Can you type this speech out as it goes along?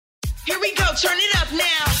Here we go, turn it up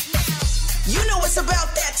now. You know it's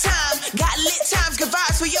about that time. Got lit times, good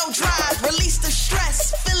vibes for your drive. Release the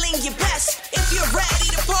stress, feeling your best. If you're ready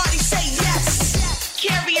to party, say yes.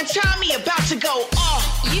 Carrie and Tommy about to go off.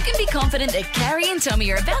 You can be confident that Carrie and Tommy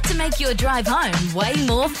are about to make your drive home way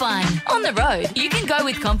more fun. On the road, you can go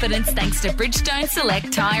with confidence thanks to Bridgestone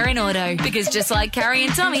Select Tyre and Auto. Because just like Carrie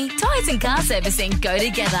and Tommy, tyres and car servicing go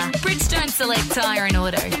together. Bridgestone Select Tyre and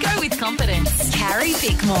Auto. Go with confidence. Carrie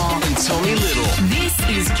Bickmore. And Tommy Little. This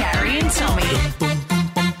is Carrie and Tommy.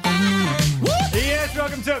 Yes,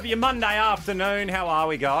 welcome to it for your Monday afternoon. How are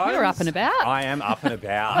we, guys? You're up and about. I am up and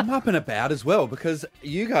about. I'm up and about as well because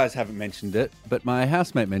you guys haven't mentioned it, but my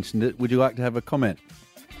housemate mentioned it. Would you like to have a comment?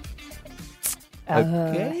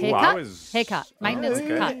 Haircut? Well, I was- Haircut. Maintenance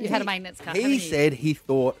okay. cut. You've had a maintenance cut, haven't He you? said he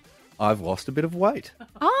thought I've lost a bit of weight.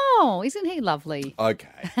 Oh, isn't he lovely? Okay.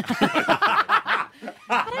 I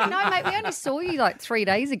don't know, mate. We only saw you like 3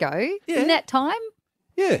 days ago. In that time?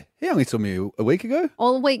 Yeah, he only saw me a week ago.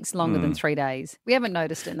 All a week's longer than 3 days. We haven't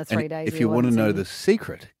noticed it in the 3 And days. if you want to know the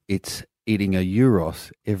secret, it's eating a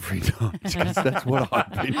Euros every night because that's what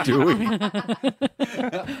I've been doing.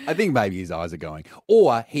 I think maybe his eyes are going.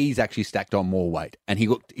 Or he's actually stacked on more weight and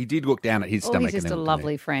he did look down at his Or stomach. he's just and a then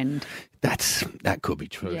lovely friend. That could be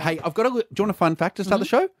true. Yeah. Hey, I've got do you want a fun fact to start the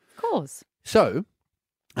show? Of course. So,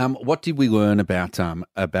 what did we learn about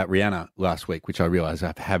Rihanna last week, which I realise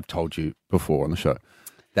I have told you before on the show?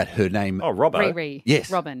 That her name... Oh, Robbo. Riri. Yes.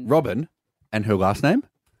 Robin. And her last name?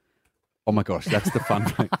 Oh, my gosh, that's the fun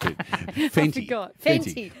fact. Fenty. forgot.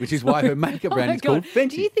 Fenty. Which is why her makeup Oh brand my is called God.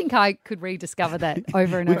 Fenty. Do you think I could rediscover that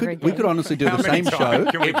over and over again? We could honestly do How the many same times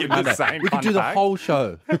show. can we give the Monday. same We could fun do the fact? whole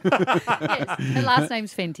show. Yes. Her last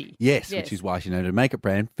name's Fenty. Yes, which is why she named her makeup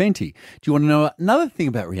brand Fenty. Do you want to know another thing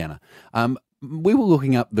about Rihanna? We were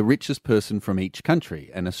looking up the richest person from each country,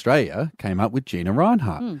 and Australia came up with Gina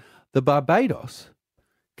Reinhardt. The Barbados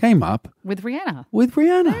came up With Rihanna. with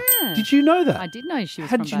Rihanna. Yeah. Did you know that? I did know she was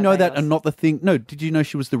How from did you know that Barbados. and not the thing? No, did you know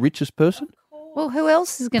she was the richest person? Well, who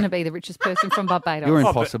else is going to be the richest person from Barbados? You're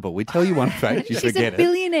impossible. We tell you one fact, you She's forget a it.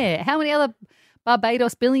 billionaire. How many other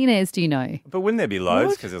Barbados billionaires do you know? But wouldn't there be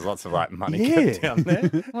loads? Because there's lots of money Yeah. kept down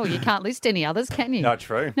there. Well, you can't list any others, can you? Not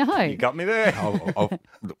true. No. You got me there.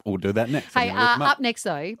 We'll do that next. Hey, I'm gonna look 'em up next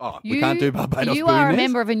though. Oh, we can't do Barbados You are a billionaires?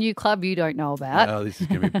 member of a new club you don't know about. Oh, this is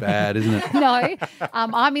going to be bad, isn't it? No,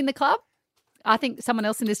 I'm in the club. I think someone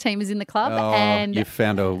else in this team is in the club, Oh, and you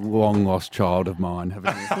found a long-lost child of mine,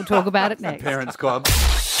 haven't you? we'll talk about it next. Parents Club.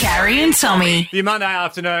 Carrie and Tommy. Your Monday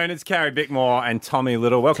afternoon, it's Carrie Bickmore and Tommy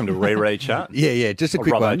Little. Welcome to Riri Chat. Yeah, just a Or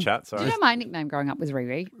quick Robbo one. Chat, Do sorry. you know my nickname growing up was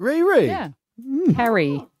Riri? Riri. Yeah,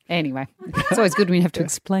 Harry. Anyway, it's always good when you have to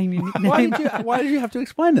explain your nickname. Why did you have to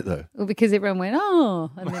explain it though? Well, because everyone went,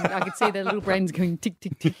 oh, and then I could see their little brains going tick,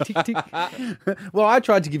 tick, tick, tick, tick. Well, I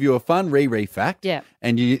tried to give you a fun Riri fact. Yeah.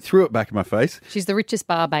 And you threw it back in my face. She's the richest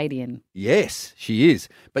Barbadian. Yes, she is.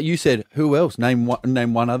 But you said, who else? Name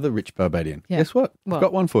one other rich Barbadian. Yeah. Guess what? What? I've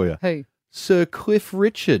got one for you. Who? Sir Cliff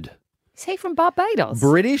Richard. Is he from Barbados?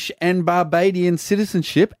 British and Barbadian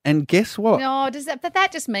citizenship. And guess what? No, but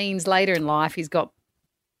that just means later in life he's got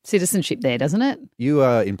citizenship there, doesn't it? You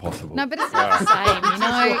are impossible. No, but it's not the same, you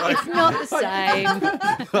know. It's not the same.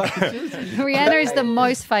 Rihanna is the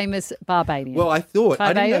most famous Barbadian. Well, I thought.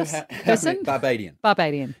 I didn't know Barbados how person? Barbadian.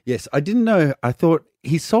 Barbadian. Yes, I didn't know. I thought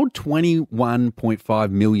he sold 21.5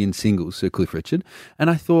 million singles, Sir Cliff Richard, and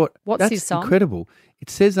I thought What's that's his song? incredible. It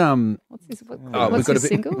says What's this? What's his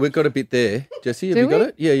single? We've got a bit there. Jesse, have Do you got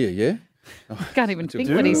we? it? Yeah. Can't even think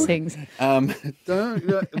what he sings. What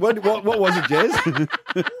was it, Jez?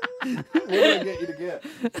 What did I get you to get?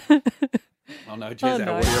 Oh no, Jez, Oh,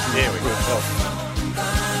 no. what are you- Here we go.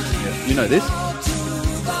 Yeah, you know this?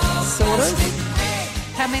 Sort of.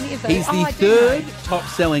 How many of those? He's the I do third know.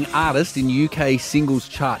 top-selling artist in UK singles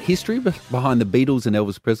chart history behind the Beatles and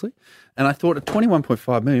Elvis Presley. And I thought at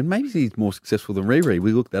 21.5 million, maybe he's more successful than Riri.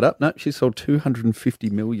 We looked that up. No, she sold 250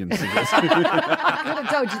 million singles. I could have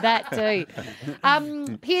told you that too.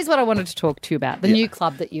 Here's what I wanted to talk to you about, the new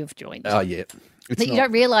club that you've joined. Oh, yeah. that you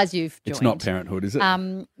don't realise you've joined. It's not Parenthood, is it?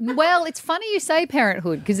 Well, it's funny you say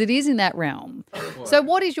Parenthood because it is in that realm. So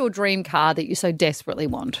what is your dream car that you so desperately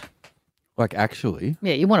want? Like, actually?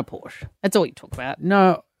 Yeah, you want a Porsche. That's all you talk about.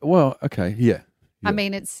 No. Well, okay, yeah. I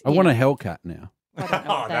mean, it's... I want a Hellcat now. I don't know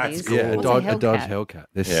what that that's is. cool. Yeah, What's a Dodge Hellcat? Hellcat.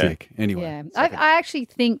 They're Yeah. sick. Anyway. Yeah, I actually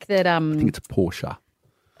think that... I think it's a Porsche.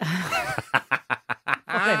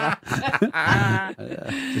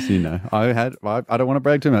 Just so you know, I don't want to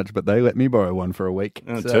brag too much, but they let me borrow one for a week.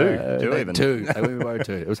 Two even. Two. They let me borrow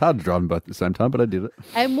two. It was hard to drive them both at the same time, but I did it.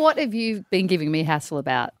 And what have you been giving me hassle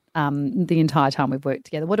about the entire time we've worked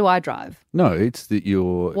together. What do I drive? No, it's that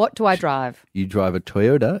What do I drive? you drive a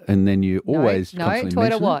Toyota, and then you always No, constantly Toyota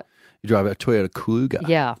mention it. what? You drive a Toyota Kluger.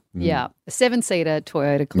 Yeah. A 7-seater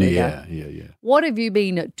Toyota Kluger. Yeah. What have you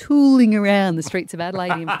been tooling around the streets of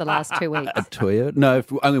Adelaide in for the last 2 weeks? A Toyota? No,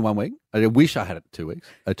 only 1 week. I wish I had it 2 weeks.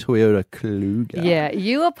 A Toyota Kluger. Yeah,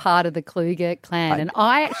 you are part of the Kluger clan, and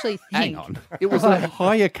I actually think. Hang on. It was a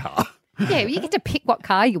hire car. Yeah, you get to pick what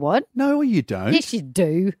car you want. No, you don't. Yes, you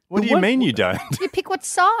do. What do you mean you don't? You pick what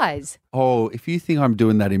size. Oh, if you think I'm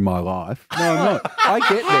doing that in my life, no, I'm not. I get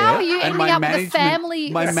there. How are you and ending my up with a management-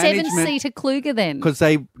 family my management- 7-seater Kluger then? Because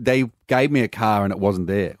they gave me a car and it wasn't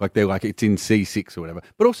there. Like they're like, it's in C6 or whatever.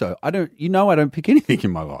 But also, I don't pick anything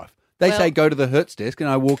in my life. They say go to the Hertz desk and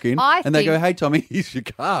I walk in and they go, hey, Tommy, here's your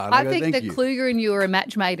car. And I go, think thank that you. Kluger and you are a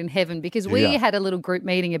match made in heaven because we had a little group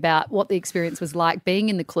meeting about what the experience was like being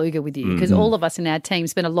in the Kluger with you because all of us in our team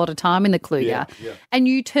spent a lot of time in the Kluger and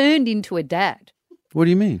you turned into a dad. What do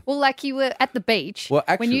you mean? Well, like you were at the beach Well,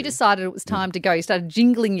 when actually- you decided it was time to go. You started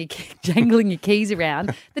jangling your keys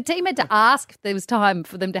around. The team had to ask if there was time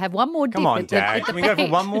for them to have one more dip. Come on, at the Dad. Can we go for beach.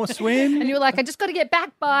 one more swim? And you were like, I just got to get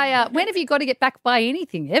back by. When have you got to get back by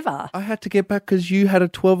anything ever? I had to get back because you had a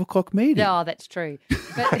 12 o'clock meeting. Oh, that's true.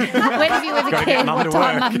 But when have you ever Gotta get cared mum what to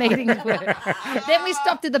time work. my meetings were? Then we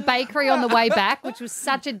stopped at the bakery on the way back, which was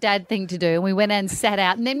such a dad thing to do. And we went and sat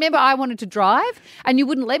out. And then remember, I wanted to drive and you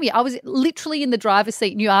wouldn't let me. I was literally in the driver's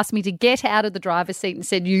seat and you asked me to get out of the driver's seat and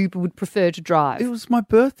said you would prefer to drive. It was my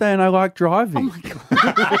birthday and I like driving. Oh, my God.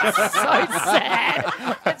 That's so sad.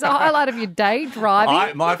 That's a highlight of your day,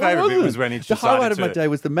 driving. My favourite bit was when he The decided highlight of my to- day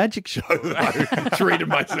was the magic show that I treated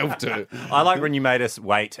myself to. I like when you made us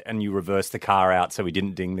wait and you reversed the car out so we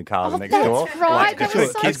didn't ding the car Oh, next that's door. right. That Like,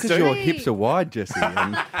 was so That's because your sweet. hips are wide, Jesse.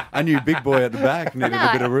 And I knew big boy at the back needed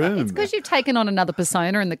a bit of room. It's because you've taken on another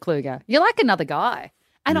persona in the Kluger. You're like another guy.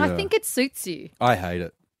 And I Yeah. think it suits you. I hate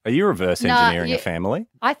it. Are you reverse No, engineering you- a family?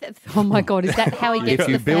 Oh my God, is that how he gets If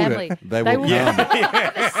you the build family? it, they will come.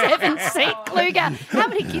 The 7-seat Kluger. How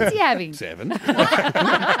many kids are you having? 7. They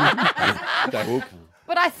will come.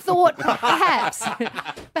 But I thought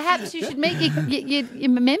perhaps you should meet your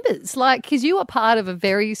members, like because you are part of a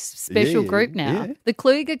very special Yeah, group now, yeah. the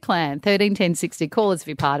Kluger clan. 131060. Call us if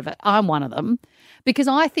you're part of it. I'm one of them because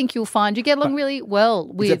I think you'll find you get along really well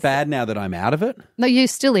with. Is it bad now that I'm out of it? No, you're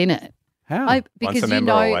still in it. How? Because a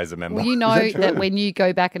member, you know, always a member. well, you Is know that true? that when you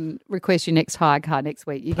go back and request your next hire car next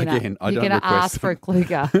week, you're gonna Again, I you're don't gonna request ask for a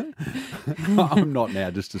Kluger. I'm not now,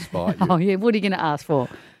 just to spite you. Oh yeah, what are you gonna ask for?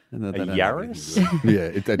 No, they don't have Yaris? anything to do.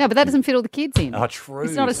 Yeah. No, but that doesn't fit all the kids in. Oh, true.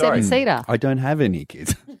 It's not a Sorry. 7-seater. I don't have any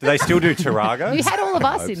kids. Do they still do Taragos? You had all of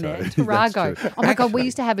us hope in so. there. That's Tarago. true. Oh my God, we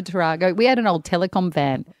used to have a Tarago. We had an old telecom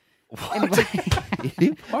van. Anyway,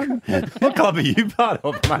 What club are you part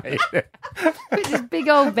of, mate? it was this big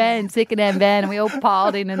old van, second-hand van, and we all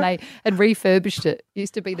piled in and they had refurbished it. It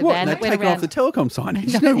used to be the What? van They've that went taken around. off the telecom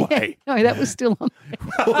signage? No Yeah, way. no, that was still on.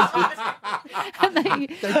 And they,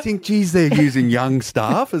 They think, geez, they're using young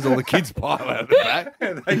staff as all the kids pile out of the back.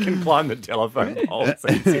 They can climb the telephone poles.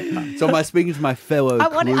 So am I speaking to my fellow I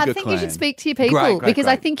Kluger think you clan? should speak to your people Great, because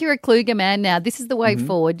I great. think you're a Kluger man now. This is the way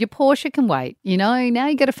forward. Your Porsche can wait. You know, now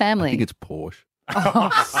you got a family. I think it's Porsche. Oh,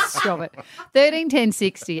 stop it.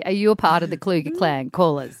 131060. Are you a part of the Kluger clan?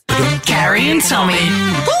 Call us. Carrie and Tommy.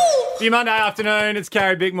 Your Monday afternoon, it's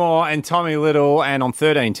Carrie Bickmore and Tommy Little. And on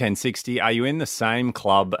 131060, are you in the same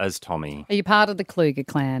club as Tommy? Are you part of the Kluger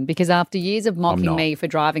clan? Because after years of mocking not. me for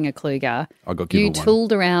driving a Kluger, I got given you one.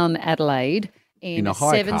 tooled around Adelaide in a a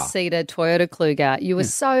hire car. 7-seater Toyota Kluger. You were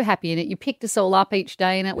so happy in it. You picked us all up each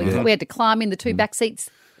day in it. We had to climb in the two back seats,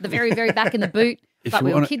 the very, very back in the boot. But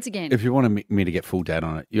we were kids again. If you wanted me to get full dad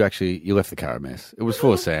on it, you left the car a mess. It was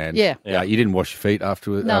full of sand. Yeah. You didn't wash your feet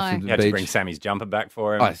after No. the You had beach. to bring Sammy's jumper back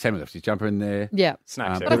for him. Oh, Sammy left his jumper in there. Yeah.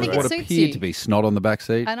 Snacks But I think everywhere. it what suits appeared you. to be snot on the back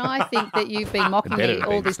seat. And I think that you've been mocking better me have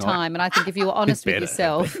all been this snot. time. And I think if you were honest with Better.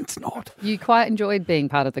 yourself, It's not. you quite enjoyed being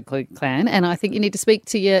part of the Kluger clan. And I think you need to speak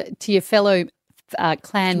to your fellow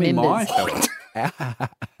clan Me, members.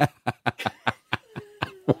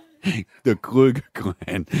 The Kluger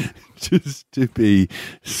clan, just to be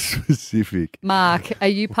specific. Mark, are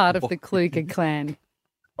you part of the Kluger clan?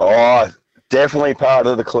 Oh, definitely part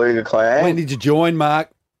of the Kluger clan. When did you join,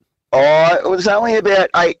 Mark? Oh, it was only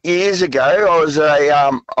about 8 years ago. I was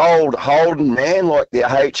a old Holden man, like the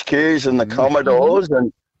HQs and the Commodores,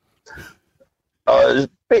 and I was a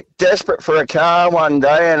bit desperate for a car one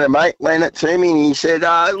day, and a mate lent it to me, and he said,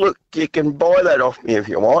 "Look, you can buy that off me if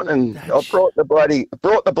you want." And I brought the bloody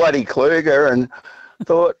Kluger, and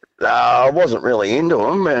thought I wasn't really into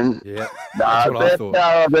them, and Yeah, that's what I best thought.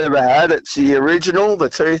 car I've ever had. It's the original, the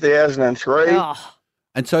 2003. Oh,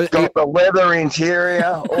 And so, Got the leather interior,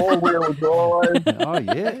 all-wheel drive. oh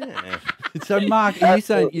yeah. So, Mark, you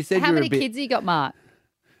said How you were many a bit. kids have you got, Mark?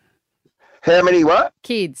 How many what?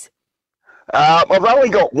 Kids. I've only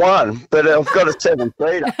got one, but I've got a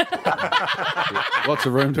 7-seater. Lots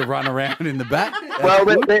of room to run around in the back. Well,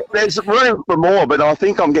 there's room for more, but I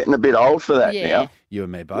think I'm getting a bit old for that Yeah. now. You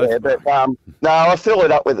and me both. Yeah, but no, I fill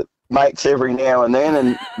it up with mates every now and then,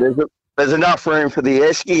 and there's enough room for the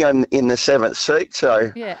esky in the 7th seat,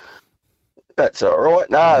 so Yeah. that's all right.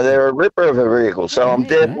 No, they're a ripper of a vehicle, so I'm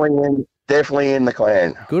definitely in the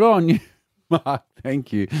clan. Good on you, Mark.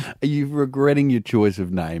 Thank you. Are you regretting your choice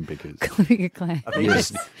of name because? Kluger Clan. I think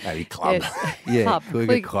it's maybe club. Yes. Yeah, Club. Kluger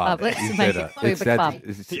Kluger Club. Club. Let's Is make better. it Kluger Club.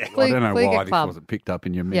 I don't know Kluger why this Club. wasn't picked up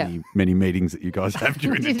in your Yeah. many meetings that you guys have We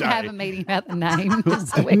during the didn't day. have a meeting about the name. Just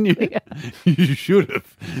so we're clear. You should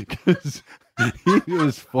have, because he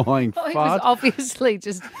was flying Well, it was fast. obviously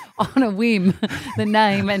just on a whim, the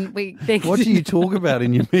name, and we What do you talk about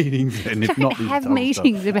in your meetings? And if not, this have type of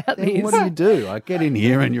meetings stuff? about Yeah, this. what do you do? I get in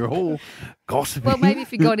here and you're all gossiping. Well, maybe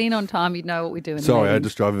if you got in on time, you'd know what we do in the Sorry, I meetings.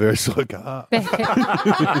 just drive a very slow car. Beck.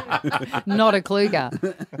 Not a Kluger.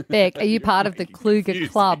 Beck, are you part of the Kluger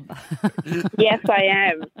Club? Yes, I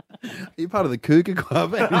am. Are you part of the Cougar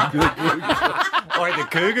Club? Oh, the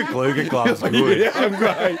Cougar Kluger Club's good. Yeah, I'm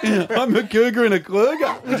great. I'm a cougar and a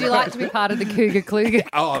kluger. Would you like to be part of the Cougar Kluger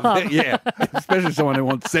Oh, Club? yeah. Especially someone who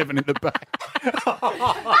wants 7 in the back.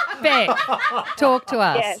 Beck, talk to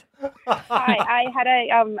us. Yes. I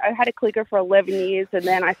had a Kluger for 11 years, and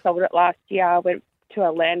then I sold it last year. I went to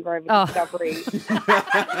a Land Rover Oh. Discovery,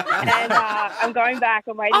 and I'm going back.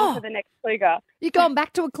 I'm waiting Oh. for the next Kluger. You're going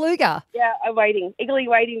back to a Kluger. Yeah, I'm waiting, eagerly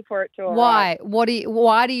waiting for it to arrive. Why?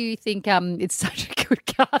 Why do you think it's such a good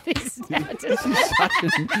car? This is now just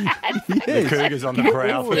The Cougar's on the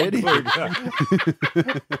prowl for the Already.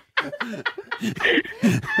 Kluger.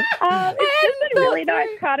 It's just a really nice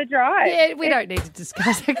car to drive. Yeah, we don't need to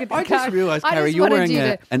discuss that. I just realised, Carrie, you're wearing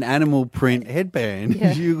an animal print headband.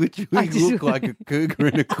 Yeah. You literally just- look like a cougar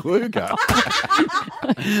and a kluger.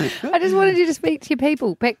 I just wanted you to speak to your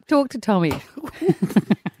people. Beck, talk to Tommy.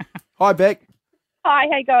 Hi, Beck. Hi,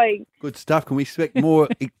 how you going? Good stuff. Can we expect more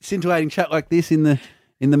scintillating chat like this in the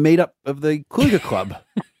meetup of the Kluger Club?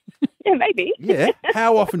 Yeah, maybe. Yeah.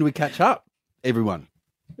 How often do we catch up, everyone?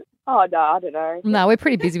 Oh, no, I don't know. No, we're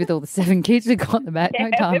pretty busy with all the 7 kids we've got in the back. No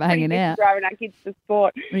Yeah, time we're pretty hanging busy out. driving our kids to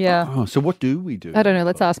sport. Yeah. Oh, so what do we do? I don't know.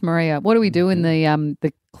 Let's ask Maria. What do we do in the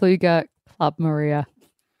Kluger Club, Maria?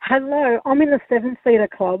 Hello, I'm in the 7-seater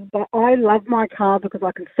club, but I love my car because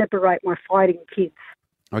I can separate my fighting kids.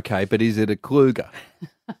 Okay, but is it a Kluger?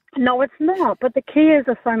 No, it's not, but the Kias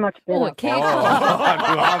are so much better. Oh, a Kia.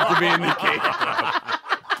 I'd love to be in the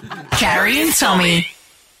Kia. Carrie and Tommy.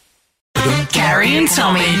 Carrie and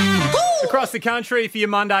Tommy. Across the country for your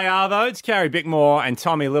Monday Arvo, it's Carrie Bickmore and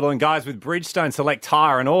Tommy Little. And guys, with Bridgestone Select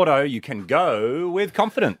Tyre and Auto, you can go with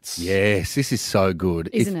confidence. Yes, this is so good.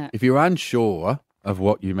 Isn't it? If you're unsure of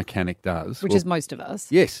what your mechanic does, Which well, is most of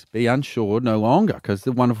us. yes, be unsure no longer, because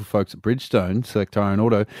the wonderful folks at Bridgestone Select Tyre and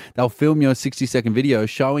Auto, they'll film you a 60-second video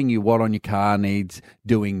showing you what on your car needs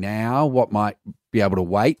doing now, what might be able to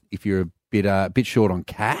wait if you're a bit short on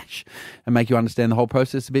cash, and make you understand the whole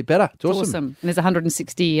process a bit better. It's awesome. And there's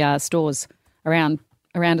 160 stores around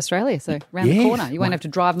Australia, so around the Yes. corner. You won't have to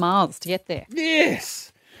drive miles to get there.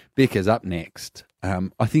 Yes. Because up next,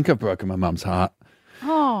 I think I've broken my mum's heart.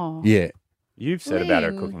 Oh, Yeah. You've said about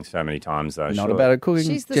her Lynn. cooking so many times, though. Not surely. about her cooking.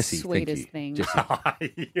 she's the Jessie, sweetest thank thing.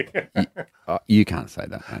 you. Jessie. You can't say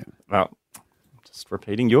that, mate. Well, just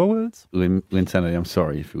repeating your words. Lynn Sanity, I'm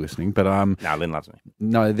sorry if you're listening, but No, Lynn loves me.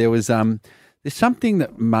 no, there was there's something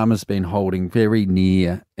that Mum has been holding very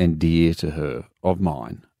near and dear to her of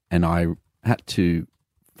mine, and I had to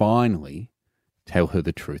finally tell her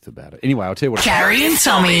the truth about it. Anyway, I'll tell you what. Carrie and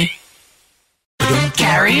Tommy.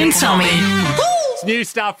 Carrie and Tommy. It's new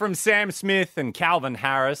stuff from Sam Smith and Calvin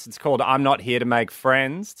Harris. It's called I'm Not Here to Make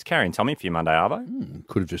Friends. It's Carrie and Tommy for your Monday Arvo.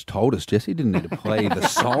 Could have just told us, Jesse. Didn't need to play the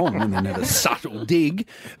song and then have a subtle dig.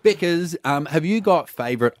 Because have you got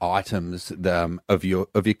favourite items of your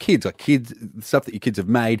kids, like kids stuff that your kids have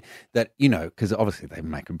made that because obviously they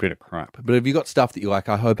make a bit of crap. But have you got stuff that you're like,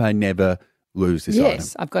 I hope I never lose this item?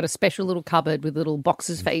 Yes, I've got a special little cupboard with little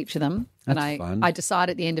boxes for each of them. That's and fun. I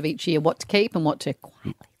decide at the end of each year what to keep and what to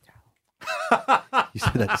You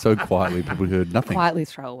said that so quietly, people heard nothing. quietly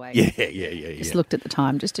throw away. Yeah. Just looked at the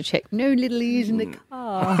time just to check. No little ears in the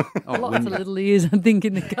car. Oh, Lots when- of little ears, I think,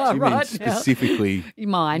 in the car You mean right now. specifically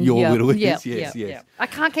Mine. your yeah, little yeah, ears? Yes, yeah, yes. yeah. I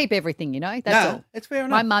can't keep everything, That's No, all. it's fair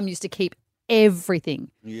My enough. mum used to keep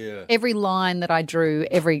everything. Yeah. Every line that I drew,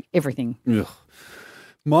 everything. Ugh.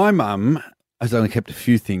 My mum has only kept a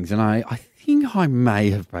few things, and I think I may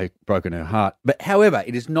have broken her heart. But however,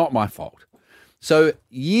 it is not my fault. So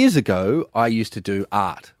years ago, I used to do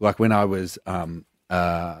art, like when I was,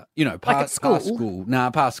 past school.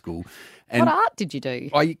 Past school. And what art did you do?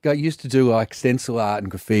 I used to do like stencil art and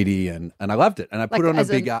graffiti, and I loved it. And I put on a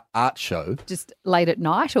big art show. Just late at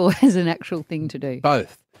night, or as an actual thing to do?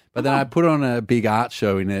 Both. But then I put on a big art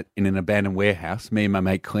show in an abandoned warehouse. Me and my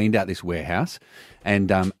mate cleaned out this warehouse, and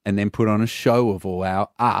then put on a show of all our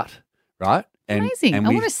art. Right? Amazing! I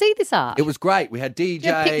want to see this art. It was great. We had DJs.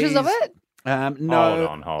 You have pictures of it? No.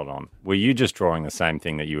 Hold on. Were you just drawing the same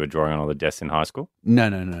thing that you were drawing on all the desks in high school?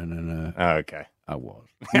 No. Oh, okay. I was.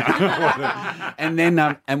 And then,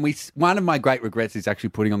 one of my great regrets is actually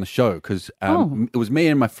putting on the show because it was me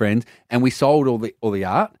and my friends, and we sold all the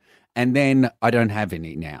art, and then I don't have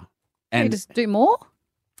any now. And you just do more?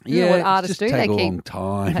 You know what artists do? Take they a keep long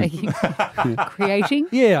time. creating.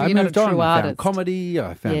 Yeah, I You're not a moved on. true I found artist. comedy.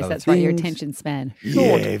 I found Yes, other that's right. Your things. attention span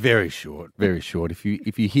short. Yeah, very short. Very short. If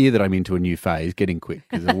you hear that I'm into a new phase, get in quick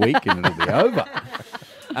because a week and it'll be over.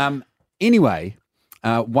 Anyway,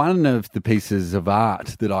 one of the pieces of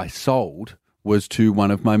art that I sold was to one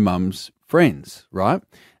of my mum's friends, right?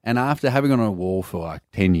 And after having it on a wall for like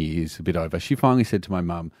 10 years, a bit over, she finally said to my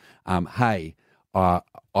mum, hey,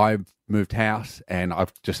 I've moved house and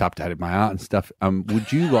I've just updated my art and stuff.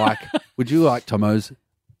 Would you like Tomo's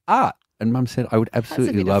art? And Mum said, I would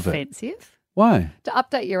absolutely love That's a it. bit offensive. Why? To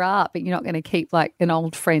update your art, but you're not going to keep like an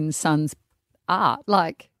old friend's son's art.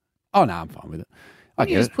 Like, Oh no, I'm fine with it. I you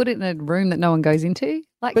get just it. put it in a room that no one goes into.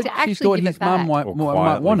 Like But to she actually thought give his it back. mum might Or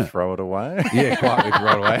want quietly it. throw it away? Yeah, quietly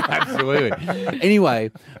throw it away. Absolutely.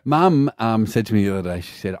 Anyway, Mum said to me the other day,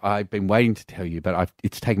 she said, I've been waiting to tell you, but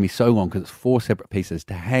it's taken me so long because it's 4 separate pieces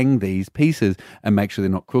to hang these pieces and make sure they're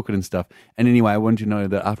not crooked and stuff. And anyway, I wanted you to know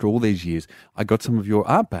that after all these years, I got some of your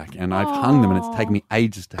art back and I've hung them and it's taken me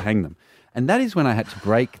ages to hang them. And that is when I had to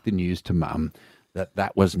break the news to Mum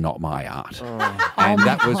that was not my art. And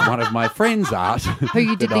that was one of my friends' art. Who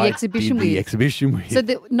you did that the I exhibition did the with. exhibition with.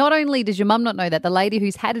 So not only does your mum not know that, the lady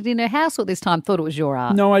who's had it in her house all this time thought it was your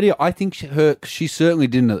art. No idea. I think she certainly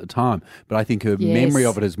didn't at the time, but I think her Yes. memory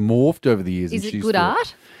of it has morphed over the years. Is and it she's good thought,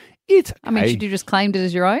 art? It's okay. I mean, should you just claimed it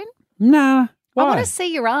as your own? Nah. Why? I want to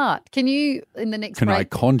see your art. Can you, in the next Can I break?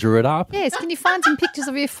 conjure it up? Yes. Can you find some pictures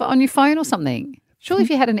of on your phone or something? Surely if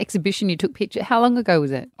you had an exhibition, you took pictures. How long ago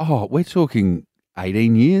was it? Oh, we're talking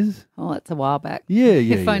 18 years? Oh, that's a while back. Yeah.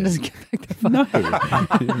 Your phone doesn't get back the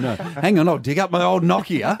phone. No. Hang on, I'll dig up my old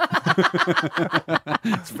Nokia.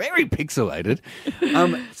 It's very pixelated.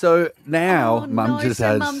 So now Mum just so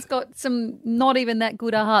has... Mum's got some not even that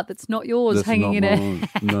good a art that's not yours That's hanging in not her. mine.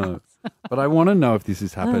 No. But I want to know if this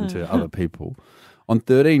has happened to other people. On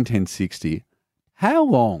 13/10/60, how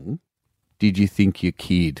long did you think your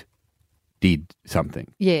kid did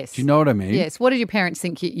something? Yes. Do you know what I mean? Yes. What did your parents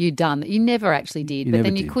think you'd done that you never actually did, You but never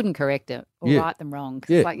then you did. couldn't correct it or Yeah. right them wrong? 'Cause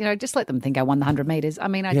Yeah. it's like, just let them think I won the 100 metres. I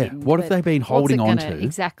mean, I Yeah. didn't. What have but they been what's holding it on gonna- to?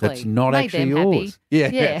 Exactly. That's not Made actually them yours.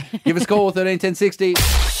 happy. Yeah. Give us a call, 13/10/60.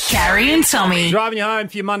 Carrie and Tommy. Driving you home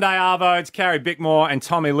for your Monday Arvo. It's Carrie Bickmore and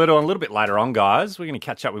Tommy Little. And a little bit later on, guys, we're going to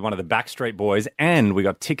catch up with one of the Backstreet Boys, and we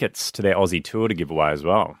got tickets to their Aussie tour to give away as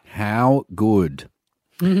well. How good.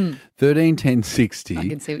 13/10/60. I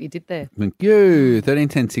can see what you did there. Thank you.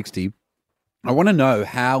 13/10/60. I want to know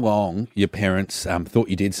how long your parents thought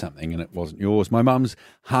you did something and it wasn't yours. My mum's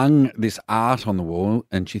hung this art on the wall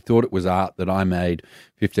and she thought it was art that I made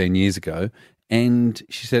 15 years ago. And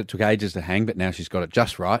she said it took ages to hang, but now she's got it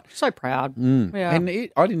just right. So proud. Mm. Yeah. And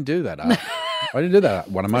I didn't do that art. I didn't do that art.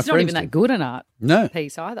 One of my it's not friends even that did. good an art No.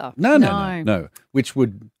 piece either. No. Which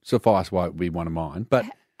would suffice why it would be one of mine. But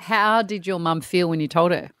How did your mum feel when you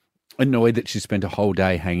told her? annoyed that she spent a whole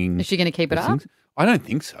day hanging. Is she going to keep it those up? things. I don't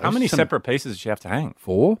think so. How many separate pieces does she have to hang?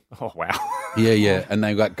 4? Oh, wow. Yeah. And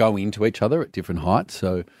they go into each other at different heights.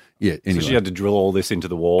 So, yeah, anyway. So she had to drill all this into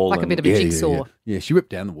the wall. Like a and- bit of a jigsaw. Yeah, she ripped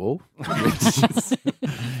down the wall.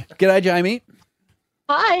 G'day, Jamie.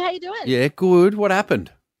 Hi, how you doing? Yeah, good. What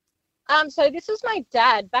happened? So this was my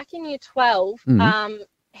dad back in year 12.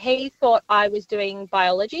 He thought I was doing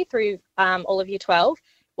biology through all of year 12.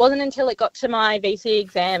 Wasn't until it got to my VC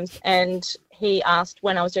exams and he asked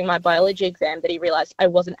when I was doing my biology exam that he realised I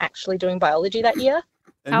wasn't actually doing biology that year.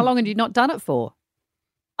 How long had you not done it for?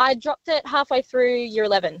 I dropped it halfway through year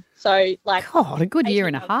 11. So God, a good year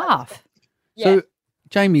and a half. Yeah. So,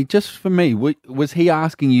 Jamie, just for me, was he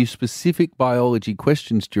asking you specific biology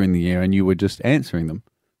questions during the year and you were just answering them?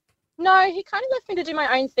 No, he kind of left me to do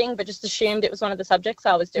my own thing, but just assumed it was one of the subjects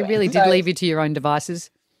I was It doing. really did So, leave you to your own devices.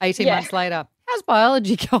 18 Yeah. months later, how's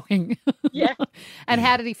biology going? Yeah. And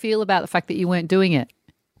how did he feel about the fact that you weren't doing it?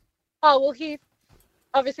 Oh, well, he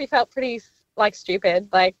obviously felt pretty, like, stupid.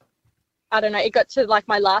 Like, I don't know. It got to, like,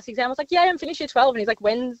 my last exam. I was like, yeah, I'm finished year 12. And he's like,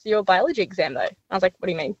 when's your biology exam, though? I was like, what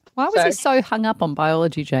do you mean? Why was he so hung up on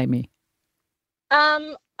biology, Jamie?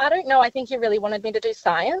 I don't know. I think he really wanted me to do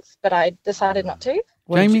science, but I decided not to.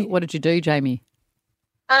 What did you do, Jamie?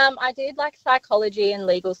 I did, like, psychology and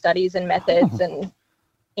legal studies and methods and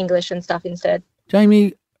English and stuff instead.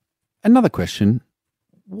 Jamie, another question.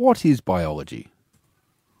 What is biology?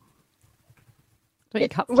 Don't you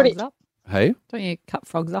cut frogs up? Hey? Don't you cut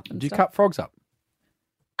frogs up and Do you stuff? cut frogs up?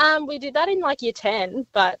 We did that in, like, year 10,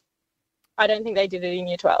 but I don't think they did it in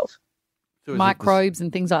year 12. So is it Microbes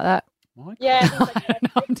and things like that. Yeah.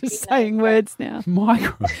 I'm just saying words now.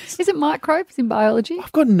 Microbes? Is it microbes in biology?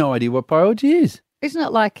 I've got no idea what biology is. Isn't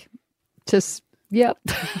it like just, yep.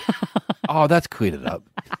 Oh, that's cleared it up.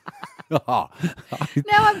 Oh.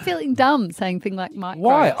 Now I'm feeling dumb saying things like microbes.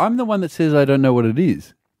 Why? I'm the one that says I don't know what it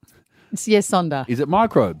is. Yes, Sonda. Is it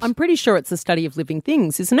microbes? I'm pretty sure it's the study of living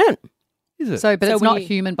things, isn't it? Is it? So, but So it's when not you-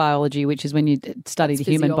 human biology, which is when you study the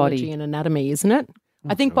human Physiology body. and anatomy, isn't it?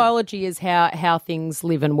 I think biology is how things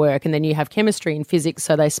live and work, and then you have chemistry and physics,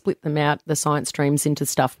 so they split them out, the science streams, into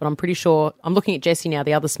stuff. But I'm pretty sure, I'm looking at Jessie now,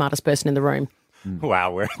 the other smartest person in the room.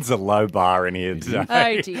 Wow, it's a low bar in here today.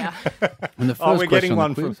 Oh, dear. And the first Oh, we're getting question on one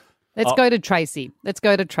the from. quiz- Let's go to Tracy.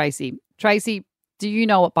 Tracy, do you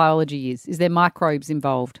know what biology is? Is there microbes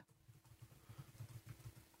involved?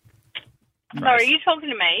 Sorry, are you talking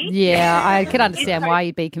to me? Yeah, I can understand why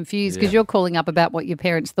you'd be confused because you're calling up about what your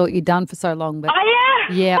parents thought you'd done for so long. But Oh,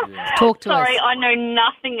 yeah. yeah, talk to Sorry, us. I know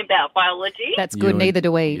nothing about biology. That's good. Neither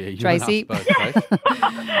do we, Yeah, you Tracy. and us both,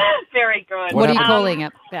 Trace. Very good. What are you calling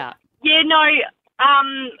it about? Yeah, no,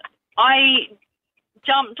 I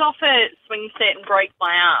jumped off a swing set and broke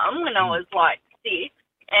my arm when I was like 6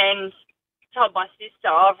 and told my sister,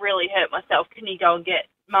 I've really hurt myself. Can you go and get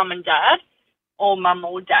mum and dad or mum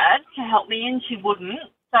or dad to help me? And she wouldn't.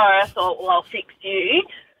 So I thought, well, I'll fix you.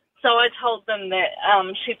 So I told them that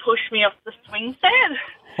she pushed me off the swing set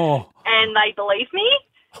and they believed me.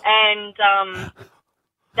 And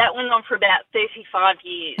that went on for about 35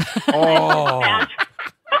 years. Oh.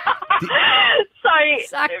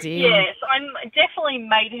 Sucked in. Yes, I definitely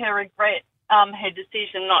made her regret her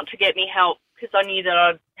decision not to get me help because I knew that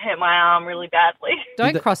I'd hurt my arm really badly.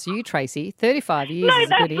 Don't cross you, Tracy. 35 years No, is a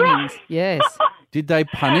good that's right. innings. Yes. Did they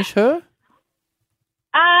punish her?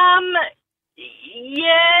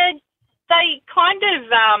 Yeah, they kind of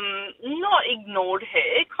not ignored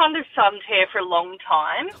her, kind of shunned her for a long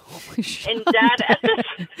time. And Dad at the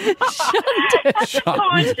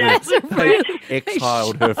time, They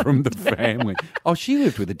exiled her from the family. Oh, she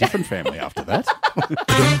lived with a different family after that.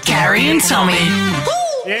 Carrie and Tommy.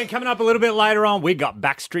 Yeah, and coming up a little bit later on, we got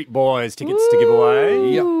Backstreet Boys tickets to give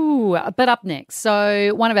away. Ooh, but up next,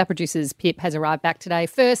 so one of our producers, Pip, has arrived back today.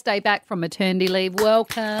 First day back from maternity leave.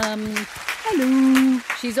 Welcome. Hello.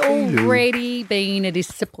 She's already been a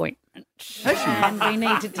disappointment. And we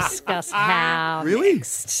need to discuss how Really?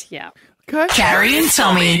 next. Yeah. Okay. Carrie and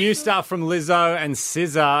Tommy. New stuff from Lizzo and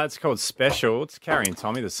SZA. It's called Special. It's Carrie and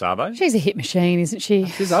Tommy, the Sabo. She's a hit machine, isn't she?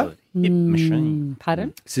 Scissor? Hit machine.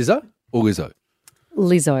 Pardon? Scissor or Lizzo?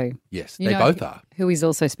 Lizzo. Yes, You they know both are. Who is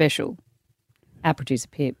also special? Our producer,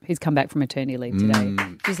 Pip. He's come back from maternity leave today.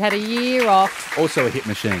 She's had a year off. Also a hit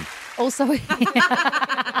machine. Also, She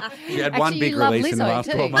had one Actually, big you love release in the Lizzo last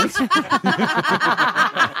too. 12 months.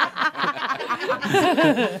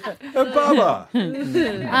 Baba.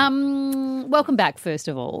 welcome back, first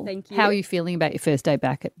of all. Thank you. How are you feeling about your first day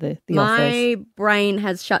back at the office? My brain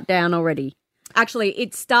has shut down already. Actually,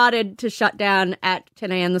 it started to shut down at 10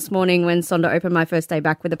 a.m. this morning when Sonda opened my first day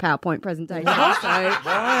back with a PowerPoint presentation. So, Why?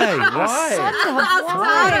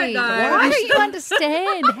 I don't know. Why don't you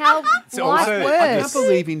understand how life also- I can't works?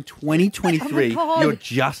 believe in 2023 Oh my God. you're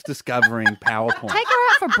just discovering PowerPoint. Take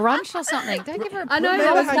her out for brunch or something. Don't give her a I know Remember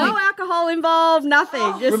there was how no you- alcohol involved,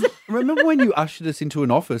 nothing. Just Remember when you ushed us into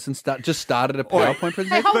an office and started a PowerPoint Hey,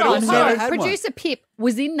 presentation? hold But on. also hold on. had one. Producer Pip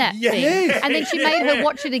was in that Yes. thing, and then she made her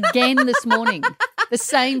watch it again this morning. The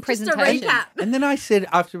same a presentation. recap. And then I said,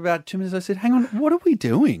 after about 2 minutes, I said, hang on, what are we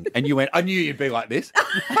doing? And you went, I knew you'd be like this.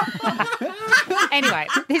 Anyway,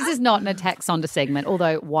 this is not an attack Sonda segment,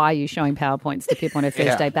 although why are you showing PowerPoints to Pip on her first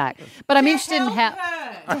Yeah. day back? But I'm interested in how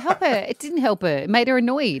to help her. It didn't help her. It made her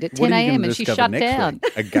annoyed at 10 What are you a.m. gonna and she discover shut next down.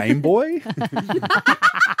 week? A Game Boy?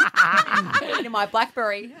 In my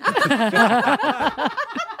BlackBerry.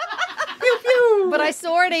 But I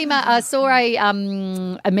saw an email. I saw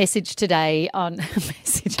a message today on a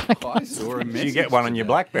message. I saw a message. You get one on your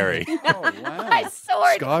BlackBerry. I saw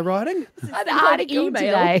it. Skywriting? An article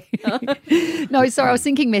today. No, sorry, I was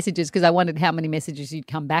thinking messages because I wondered how many messages you'd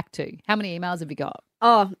come back to. How many emails have you got?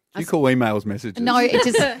 Oh, Do you call emails messages? No, it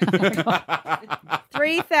just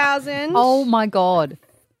 3,435. Oh my God.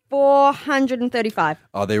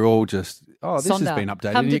 Oh, they're all just. Oh, this Sonder, has been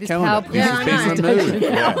updated come in to your this calendar. PowerPoint This has been presentation.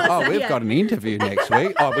 removed. Oh, we've got an interview next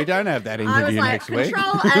week. Oh, we don't have that I was interview like, next week.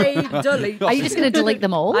 Control-A, delete. Are you just going to delete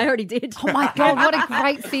them all? I already did. Oh my God, what a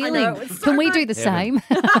great feeling. it was so Can we do great. the same?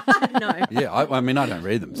 No. Yeah, I mean, I don't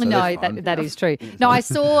read them. So No, that's fine. that is true. No, I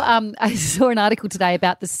saw an article today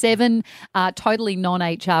about the 7 totally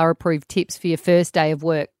non-HR approved tips for your first day of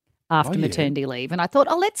work after yeah. maternity leave. And I thought,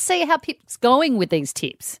 let's see how Pip's going with these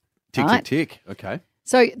tips. Tick, right? tick, tick. Okay.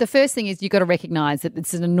 So the first thing is you've got to recognise that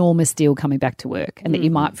it's an enormous deal coming back to work and that you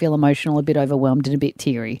might feel emotional, a bit overwhelmed and a bit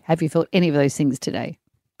teary. Have you felt any of those things today?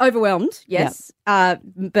 Overwhelmed, yes,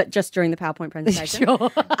 but just during the PowerPoint presentation. Sure.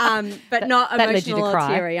 But not that led you to emotional or cry.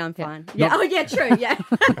 teary. I'm fine. Yeah. Oh, yeah, true. Yeah.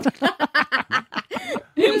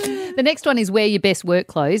 The next one is wear your best work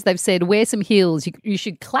clothes. They've said wear some heels. You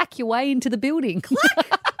should clack your way into the building.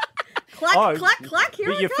 Clack, clack, clack. Here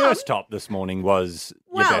But I your come. first top this morning was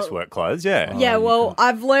your Well, best work clothes, yeah. Yeah, well,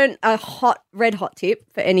 I've learned a red hot tip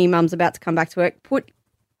for any mums about to come back to work. Put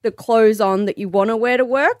the clothes on that you want to wear to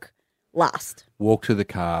work last. Walk to the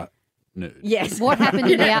car nude. Yes. What happened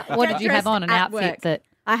in the what Get did you have dressed on? An at outfit work. that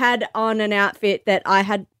I had on an outfit that I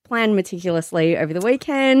had planned meticulously over the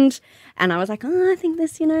weekend, and I was like, I think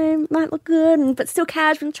this, might look good, but still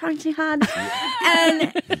casual and trying too hard.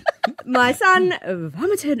 And my son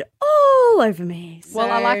vomited all over me. So,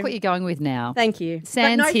 Well, I like what you're going with now. Thank you.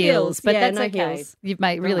 Sans But no heels, but Yeah, that's no okay. heels. You've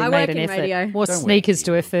really I made work an in effort. radio. Wore Don't wear sneakers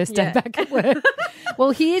to her first day Yeah. back at work.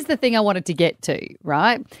 Well, here's the thing I wanted to get to,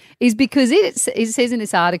 right? Is because it says in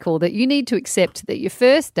this article that you need to accept that your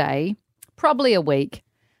first day, probably a week,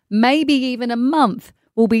 maybe even a month,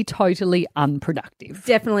 will be totally unproductive.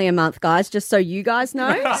 Definitely a month, guys, just so you guys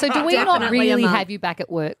know. So do we not Definitely a really month. have you back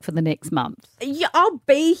at work for the next month? Yeah, I'll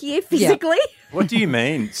be here physically. What do you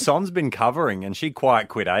mean? Son's been covering and she quite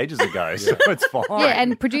quit ages ago, so it's fine. Yeah,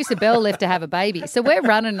 and producer Belle left to have a baby. So we're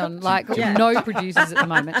running on no producers at the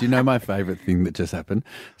moment. Do you know my favourite thing that just happened?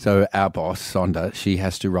 So our boss, Sonda, she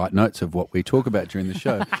has to write notes of what we talk about during the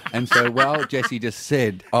show. And so while Jessie just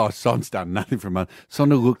said, Son's done nothing for a month,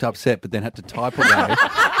 Sonda looked upset but then had to type away.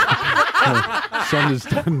 Sonda's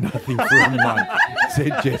done nothing for a month,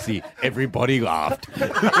 said Jessie. Everybody laughed.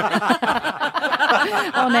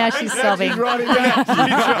 Oh, now she's sobbing.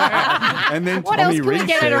 And then What Tommy else can we Reese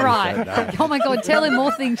get her to said, write? Oh my God, tell her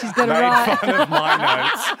more things she's got to Made write. fun of my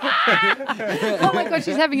notes. Oh my God,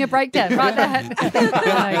 she's having a breakdown. Write that.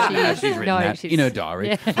 No, she is. She's written No, that she's in her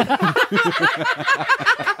diary.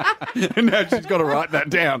 Yeah. And now she's got to write that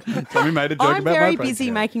down. Tommy made a joke I'm about very my busy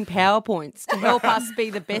breakdown. making PowerPoints to help us be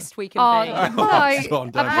the best we can Oh, be. no. Son,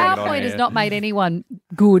 A don't bring it on PowerPoint has air. not made anyone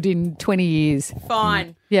good in 20 years.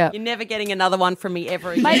 Fine. Yeah. You're never getting another one from me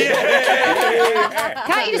ever again. Mate,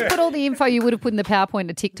 can't you just put all the info you would have put in the PowerPoint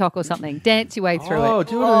to TikTok or something? Dance your way through Oh, it.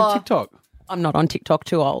 do it on TikTok. I'm not on TikTok,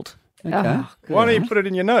 too old. Okay. Why don't you put it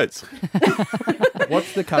in your notes?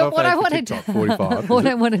 What's the cutoff what I age for wanted TikTok? 45? What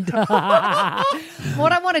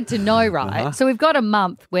I wanted to know, right? So we've got a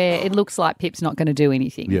month where it looks like Pip's not going to do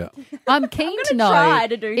anything. Yeah. I'm keen to know try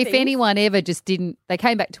to do if things. anyone ever just didn't, they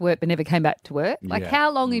came back to work but never came back to work. Like Yeah. how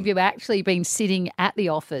long have you actually been sitting at the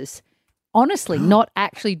office, honestly, not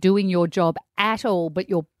actually doing your job at all, but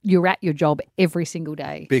you're at your job every single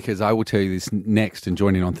day? Because I will tell you this next and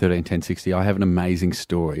join in on 131060. I have an amazing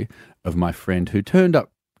story of my friend who turned up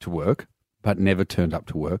to work but never turned up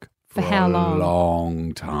to work For how long? a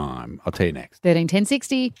long time. I'll tell you next. 13 10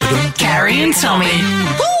 60. Carrie and Tommy.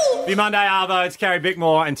 Be Monday, Arvo. It's Carrie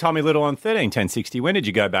Bickmore and Tommy Little on 131060. When did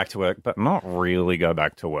you go back to work, but not really go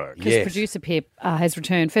back to work? Because producer Pip has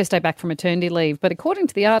returned first day back from maternity leave. But according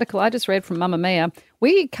to the article I just read from Mamma Mia,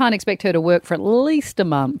 we can't expect her to work for at least a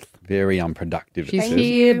month. Very unproductive. it She's says.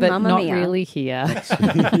 here, but Mamma not Mia. really here.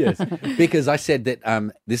 Yes, because I said that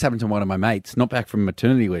this happened to one of my mates, not back from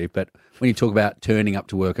maternity leave, but when you talk about turning up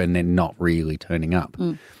to work and then not really turning up,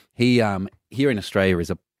 he here in Australia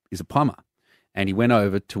is a plumber, and he went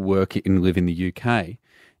over to work and live in the UK,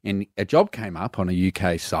 and a job came up on a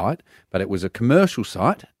UK site, but it was a commercial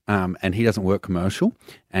site, and he doesn't work commercial,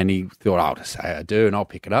 and he thought, I'll just say I do and I'll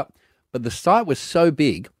pick it up, but the site was so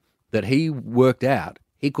big that he worked out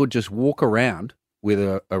he could just walk around with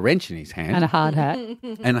a wrench in his hand And a hard hat.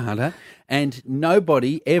 and a hunter, and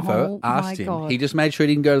nobody ever Oh, my asked him. God. He just made sure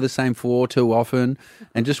he didn't go to the same floor too often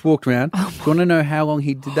and just walked around. Do you want to know how long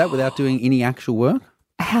he did that without doing any actual work?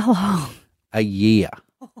 How long? A year.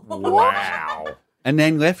 Wow. And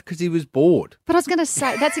then left because he was bored. But I was going to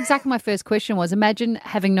say, that's exactly my first question was, imagine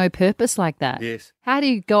having no purpose like that. Yes. How do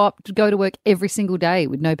you go to work every single day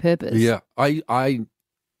with no purpose? Yeah. I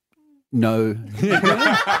know.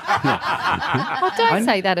 Oh, don't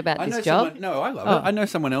say that about this job. No, I love it. I know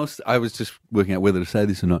someone else. I was just working out whether to say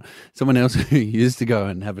this or not. Someone else who used to go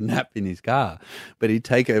and have a nap in his car, but he'd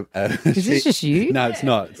take a Is this just you? No, it's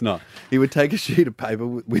not. It's not. He would take a sheet of paper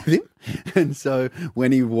with him, and so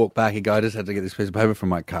when he walked back, he'd go, "I just had to get this piece of paper from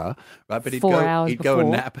my car." Right, but he'd 4 hours he'd go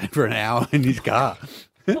and nap for an hour in his car.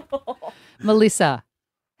 Melissa,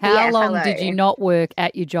 how Yes, long hello. did you not work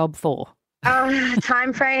at your job for?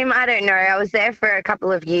 Time frame, I don't know. I was there for a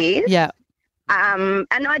couple of years. Yeah. And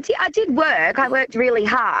I did work. I worked really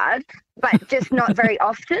hard, but just not very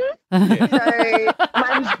often. So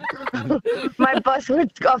my boss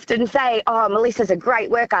would often say, "Oh, Melissa's a great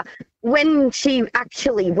worker," when she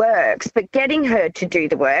actually works, but getting her to do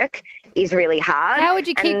the work is really hard. How would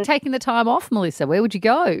you keep taking the time off, Melissa? Where would you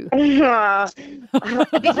go? This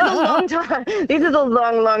is a long time. This is a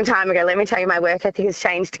long, long time ago. Let me tell you, my work ethic has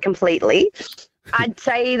changed completely. I'd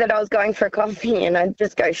say that I was going for a coffee and I'd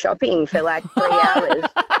just go shopping for like 3 hours.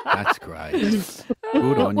 That's great.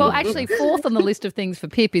 Good on Well, you. actually, fourth on the list of things for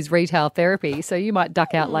Pip is retail therapy, so you might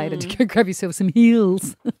duck out later to go grab yourself some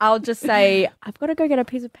heels. I'll just say, I've got to go get a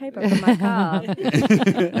piece of paper from my car.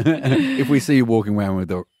 If we see you walking around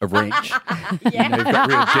with a wrench, you know, you've got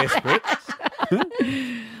real desperate.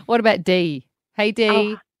 What about Dee? Hey,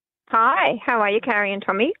 Dee. Hi, how are you, Carrie and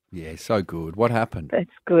Tommy? Yeah, so good. What happened? That's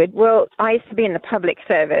good. Well, I used to be in the public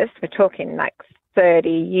service. We're talking like 30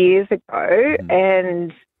 years ago,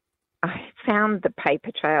 and I found the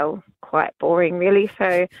paper trail quite boring, really.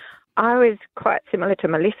 So I was quite similar to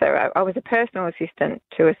Melissa. I was a personal assistant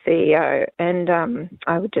to a CEO, and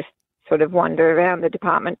I would just sort of wander around the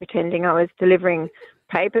department pretending I was delivering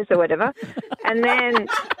papers or whatever. And then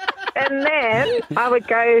I would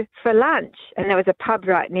go for lunch, and there was a pub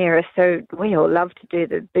right near us, so we all loved to do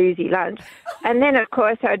the boozy lunch. And then, of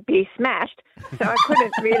course, I'd be smashed, so I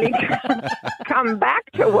couldn't really come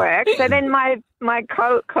back to work. So then my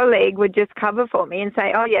colleague would just cover for me and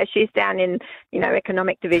say, "Oh, yeah, she's down in,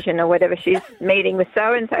 economic division or whatever. She's meeting with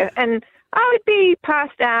so-and-so." And I would be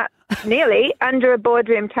passed out nearly under a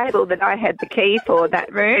boardroom table that I had the key for that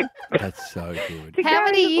room. That's so good. How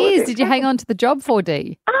many years did you hang on to the job for,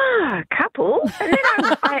 Dee? A couple. And then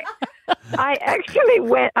I actually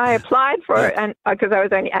I applied for it, and because I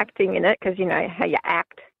was only acting in it, because you know how you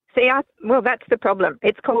act. See, well, that's the problem.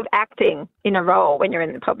 It's called acting in a role when you're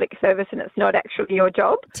in the public service, and it's not actually your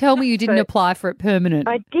job. Tell me you didn't apply for it permanent.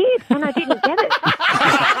 I did, and I didn't get it.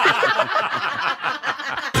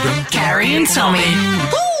 Carrie and Tommy.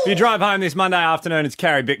 If you drive home this Monday afternoon, it's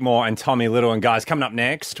Carrie Bickmore and Tommy Little. And guys, coming up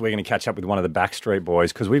next, we're going to catch up with one of the Backstreet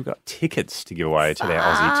Boys because we've got tickets to give away to their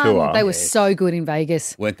Aussie tour. They were so good in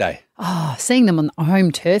Vegas. Weren't they? Oh, seeing them on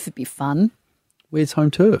home turf would be fun. Where's home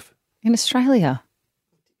turf? In Australia.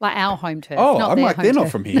 Like our home turf. Oh, not I'm their like, home they're turf.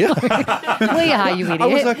 not from here. We are, you idiot. I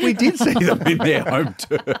was like, we did see them in their home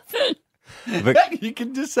turf. You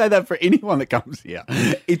can just say that for anyone that comes here.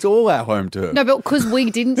 It's all our home turf. No, but because we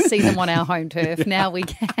didn't see them on our home turf, now we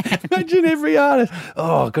can. Imagine every artist.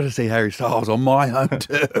 Oh, I've got to see Harry Styles on my home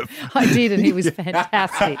turf. I did, and he was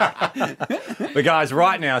fantastic. But guys,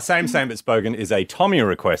 right now, Same But Spoken is a Tommy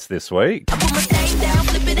request this week.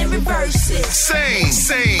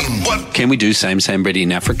 Same. What? Can we do same ready in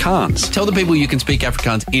Afrikaans? Tell the people you can speak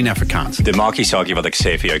Afrikaans in Afrikaans. De maakie saak jy wat ek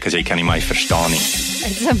sê vir jou because jy kan nie my verstaan nie.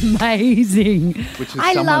 It's amazing. Which is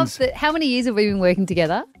I love someone's- that. How many years have we been working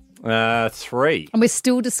together? 3. And we're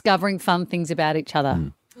still discovering fun things about each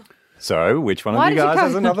other. So, which one Why of you did you guys go-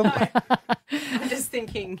 has another? I'm just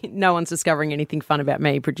thinking no one's discovering anything fun about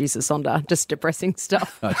me, producer Sonda, just depressing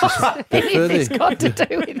stuff. Anything's got to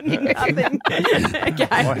do with you.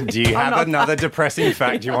 Okay. Do you have another depressing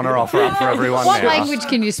fact you want to offer up for everyone What now? language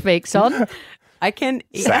can you speak, Son? I can.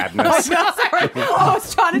 Sadness. Oh, sorry. I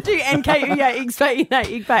was trying to do NKUA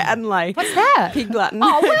Igbe Adelaide. What's that? Pig Latin.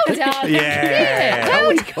 Oh, well done. Yeah. How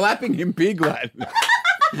are you clapping in Pig Latin?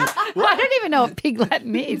 I don't even know what Pig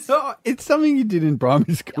Latin is. Oh, it's something you did in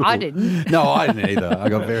primary school. I didn't. No, I didn't either. I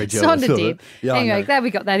got very jealous. Sonda of did. it. Yeah, I Anyway, know. glad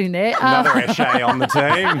we got that in there. Another Eshe on the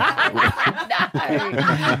team.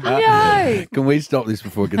 No. Can we stop this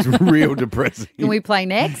before it gets real depressing? Can we play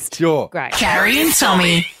next? Sure. Great. Carrie and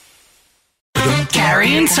Tommy.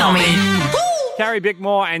 Carrie and Tommy. Carrie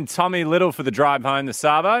Bickmore and Tommy Little for the drive home, the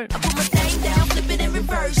Savo.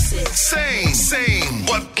 Same.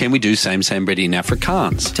 What? Can we do same ready in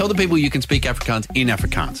Afrikaans? Tell the people you can speak Afrikaans in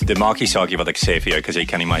Afrikaans. De maakie saak jy wat ek sê vir jou because jy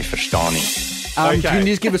kan nie my verstaan nie. Can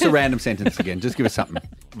you just give us a random sentence again? Just give us something.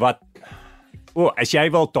 Wat? As jy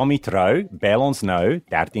wil Tommy trou, bel ons nou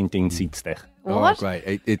 131060. Oh,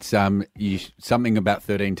 great. It's something about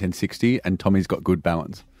 131060 and Tommy's got good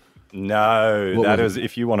balance. No, that is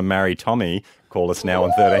if you want to marry Tommy, call us now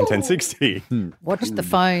on 131060. Watch the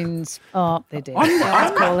phones. Oh, they're dead.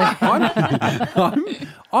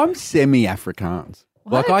 I'm semi-Afrikaans.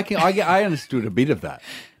 Like I understood a bit of that.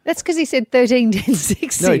 That's because he said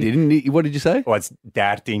 131060. No, he didn't. What did you say? Well, it's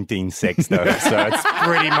 131060, so it's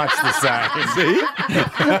pretty much the same.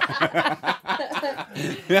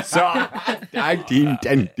 So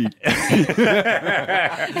 1310.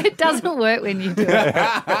 It doesn't work when you do it.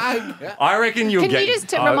 I reckon you'll Can get... you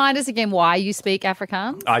just remind us again why you speak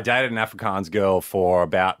Afrikaans? I dated an Afrikaans girl for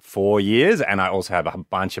about 4 years, and I also have a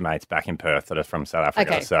bunch of mates back in Perth that are from South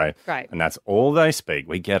Africa. Okay, so great. And that's all they speak.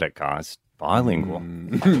 We get it, guys. Bilingual.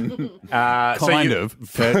 Kind of.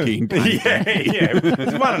 13. yeah.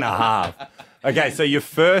 It's 1.5. Okay, so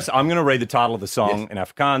I'm going to read the title of the song in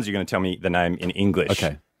Afrikaans. You're going to tell me the name in English.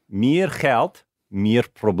 Okay. Meer geld, meer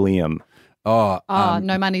probleem. No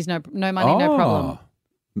money's no money, no problem.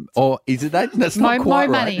 Or is it that? That's not quite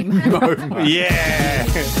right. Mo money. Yeah.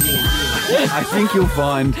 I think you'll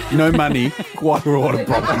find no money, quite a lot of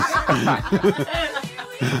problems.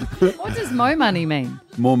 What does mo money mean?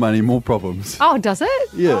 More money, more problems. Oh, does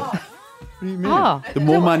it? Yeah. What do you mean? Oh. The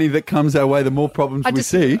more money that comes our way, the more problems we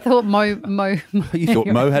see. I thought Mo. You thought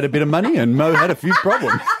Mo had a bit of money and Mo had a few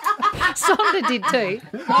problems. Sonda did too.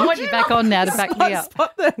 I want you back on now to back me up.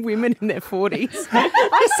 Spot the women in their 40s.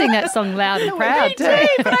 I sing that song loud and proud too.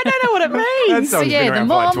 But I don't know what it means. That song's been the around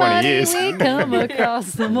more for like 20 money years. we come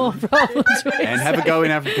across, the more problems we And have a go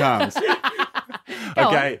in Afrikaans.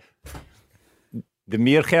 Okay. The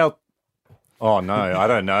meer geld... Oh, no, I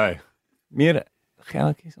don't know. Meer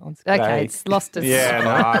geld is ons Okay, krijgt. it's lost us. Yeah,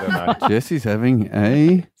 no, I don't know. Jesse's having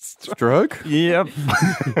a stroke. Yep.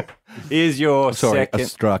 Here's your second... a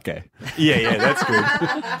stroke. Yeah, that's good.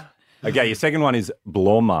 Okay, your second one is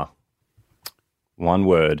Bloma. One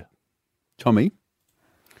word. Tommy,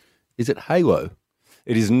 is it Halo?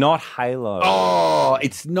 It is not Halo. Oh,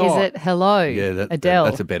 it's not. Is it hello? Yeah, Adele.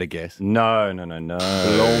 That's a better guess. No.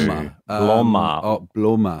 Bloma. Bloma.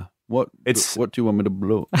 Bloma. What do you want me to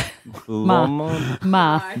blow? Bloma.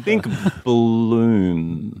 Ma. Think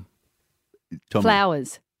bloom. Tommy.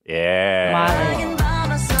 Flowers. Yeah.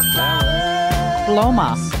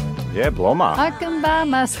 Bloma. Yeah, Bloma. I can buy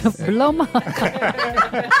myself Bloma.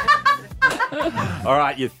 All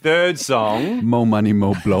right, your third song. More money,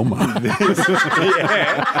 more Bloma.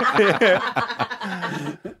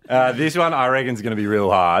 This one I reckon is going to be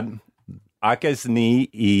real hard. Ek is nie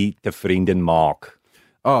te vrienden maak.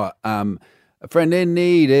 Oh, a friend in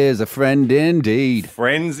need is a friend indeed.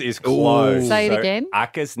 Friends is close. Say it again.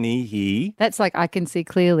 Ek is nie hier. That's like I can see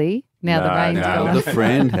clearly. Now the rain's gone. The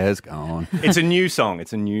friend has gone. It's a new song.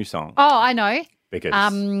 Oh, I know. Because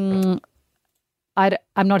I'm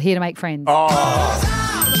not here to make friends. Oh.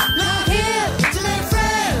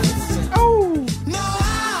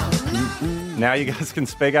 Now you guys can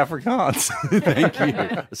speak Afrikaans. Thank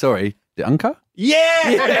you. Sorry, Danka?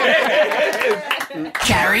 Yeah!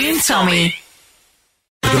 Carrie and Tommy.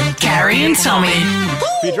 Carrie and Tommy.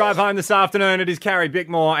 If you drive home this afternoon, it is Carrie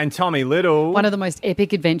Bickmore and Tommy Little. One of the most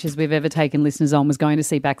epic adventures we've ever taken listeners on was going to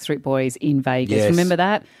see Backstreet Boys in Vegas. Yes. Remember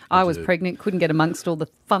that? I was pregnant, couldn't get amongst all the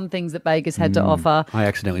fun things that Vegas had to offer. I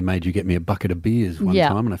accidentally made you get me a bucket of beers one Yeah.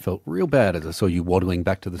 time and I felt real bad as I saw you waddling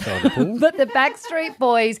back to the side of the pool. But the Backstreet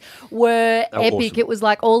Boys were They were epic. awesome. It was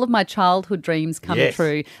like all of my childhood dreams come Yes.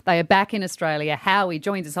 true. They are back in Australia. Howie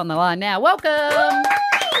joins us on the line now. Welcome.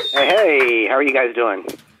 Hey, how are you guys doing?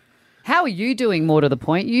 How are you doing, more to the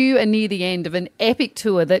point? You are near the end of an epic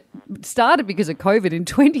tour that started because of COVID in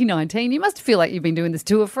 2019. You must feel like you've been doing this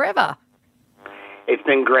tour forever. It's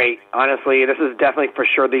been great. Honestly, this is definitely for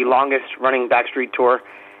sure the longest running Backstreet tour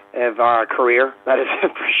of our career. That is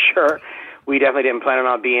for sure. We definitely didn't plan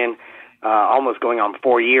on being almost going on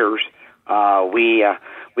 4 years. We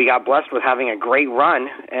got blessed with having a great run,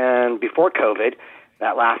 and before COVID,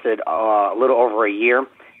 that lasted a little over a year.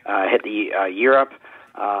 Hit the Europe,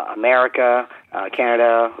 America,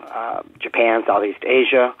 Canada, Japan, Southeast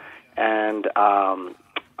Asia, and a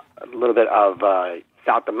little bit of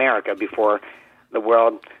South America before the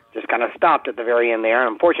world just kind of stopped at the very end there.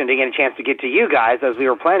 And unfortunately, didn't get a chance to get to you guys as we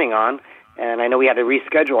were planning on. And I know we had to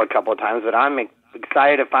reschedule a couple of times, but I'm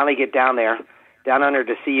excited to finally get down there, down under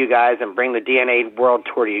to see you guys and bring the DNA World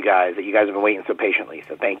Tour to you guys that you guys have been waiting so patiently.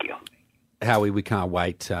 So thank you. Howie, we can't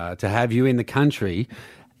wait to have you in the country.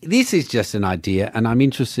 This is just an idea, and I'm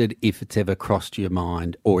interested if it's ever crossed your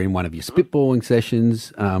mind or in one of your spitballing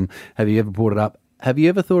sessions. Have you ever brought it up? Have you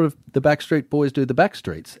ever thought of the Backstreet Boys do the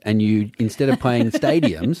backstreets, and you, instead of playing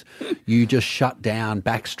stadiums, you just shut down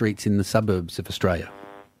backstreets in the suburbs of Australia?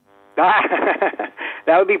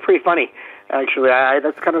 That would be pretty funny, actually.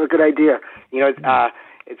 That's kind of a good idea. You know,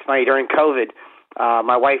 it's funny, during COVID,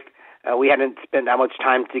 my wife, we hadn't spent that much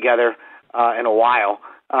time together in a while.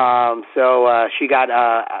 So she got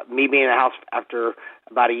me being in the house after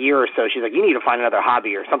about a year or so. She's like, you need to find another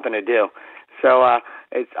hobby or something to do. So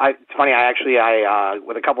it's funny. I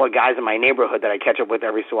with a couple of guys in my neighborhood that I catch up with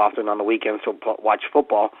every so often on the weekends to watch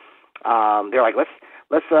football. They're like, let's.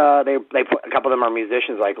 They put, a couple of them are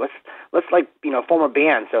musicians. Like let's like form a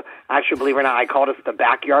band. So actually, believe it or not, I called us the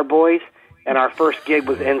Backyard Boys, and our first gig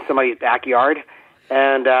was in somebody's backyard.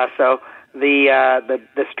 And so the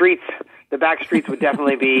streets. The back streets would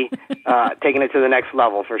definitely be taking it to the next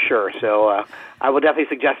level for sure. So I will definitely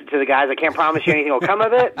suggest it to the guys. I can't promise you anything will come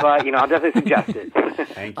of it, but I'll definitely suggest it.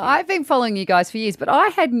 Thank you. I've been following you guys for years, but I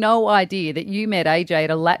had no idea that you met AJ at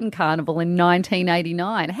a Latin carnival in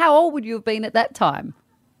 1989. How old would you have been at that time?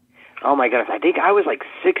 Oh my goodness, I think I was like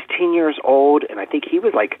 16 years old, and I think he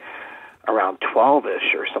was like around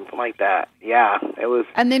 12-ish or something like that. Yeah, it was.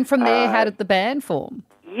 And then from there, how did the band form?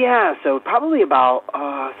 Yeah, so probably about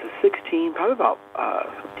 16, probably about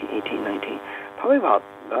 17, 18, 19, probably about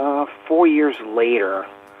 4 years later,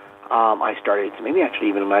 I started. So maybe actually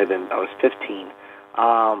even it might have been I was 15.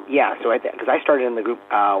 Yeah, so because I started in the group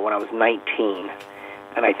when I was 19,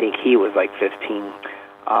 and I think he was like 15.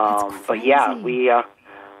 But yeah,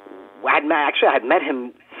 I had met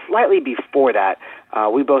him slightly before that.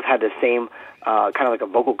 We both had the same kind of like a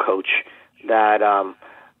vocal coach that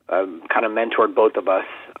kind of mentored both of us,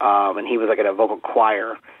 and he was like in a vocal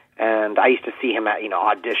choir, and I used to see him at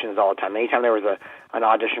auditions all the time. Anytime there was an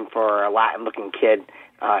audition for a Latin-looking kid,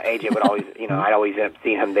 AJ would always, I'd always end up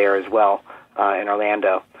seeing him there as well in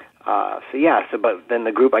Orlando. But then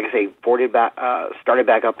the group, like I say, started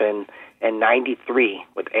back up in '93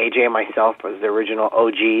 with AJ and myself as the original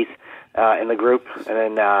OGs in the group, and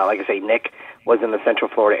then like I say, Nick was in the Central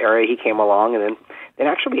Florida area. He came along, and then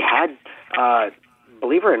actually we had.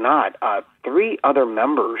 Believe it or not, 3 other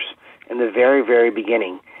members in the very, very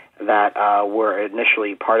beginning that were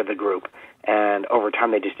initially part of the group, and over time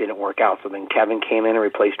they just didn't work out. So then Kevin came in and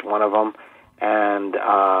replaced one of them, and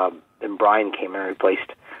then Brian came in and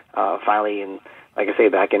replaced finally, and like I say,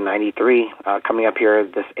 back in '93, coming up here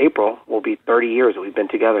this April, will be 30 years that we've been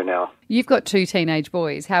together now. You've got 2 teenage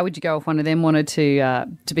boys. How would you go if one of them wanted to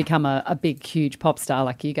become a big, huge pop star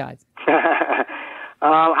like you guys?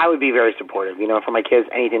 I would be very supportive. For my kids,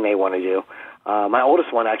 anything they want to do. My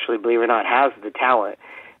oldest one, actually, believe it or not, has the talent,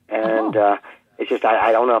 and it's just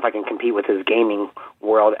I don't know if I can compete with his gaming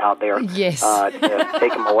world out there. Yes, to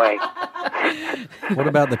take him away. What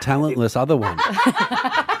about the talentless other one?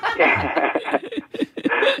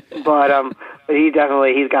 But he's got a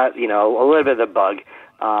little bit of the bug.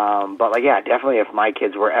 But definitely if my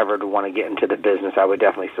kids were ever to want to get into the business, I would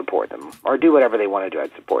definitely support them, or do whatever they want to do.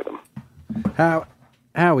 I'd support them.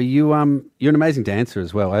 How are you? You're an amazing dancer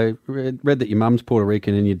as well. I read that your mum's Puerto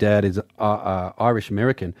Rican and your dad is Irish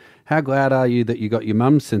American. How glad are you that you got your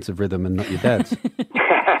mum's sense of rhythm and not your dad's?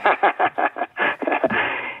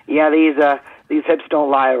 Yeah, these hips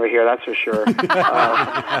don't lie over here. That's for sure.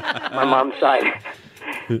 My mom's side,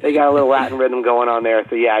 they got a little Latin rhythm going on there.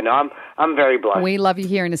 So yeah, no, I'm very blessed. We love you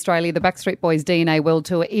here in Australia. The Backstreet Boys DNA World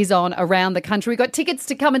Tour is on around the country. We've got tickets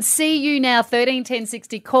to come and see you now. 13 10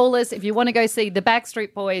 60. Call us if you want to go see the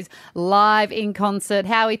Backstreet Boys live in concert.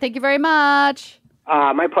 Howie, thank you very much.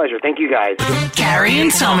 My pleasure. Thank you, guys. Carrie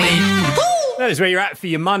and Tommy. That is where you're at for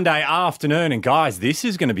your Monday afternoon. And guys, this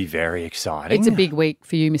is going to be very exciting. It's a big week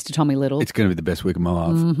for you, Mr. Tommy Little. It's going to be the best week of my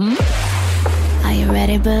life. Mm-hmm. Are you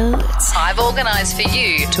ready, Boots? I've organised for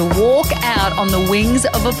you to walk out on the wings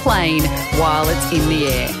of a plane while it's in the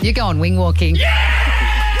air. You're going wing walking. Yeah!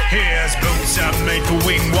 Here's boots are made for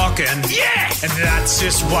wing walking. Yeah! And that's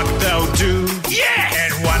just what they'll do. Yeah!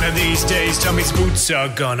 And one of these days, Tommy's boots are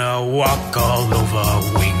gonna walk all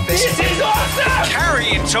over wings. This is awesome! Carrie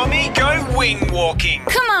and Tommy go wing walking.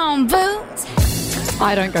 Come on, Boots.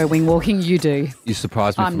 I don't go wing walking, you do. You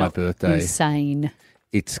surprised me for my birthday. Insane.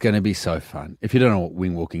 It's going to be so fun. If you don't know what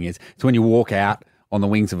wing walking is, it's when you walk out on the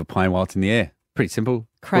wings of a plane while it's in the air. Pretty simple.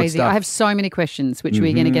 Crazy. I have so many questions which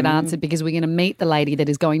we're going to get answered because we're going to meet the lady that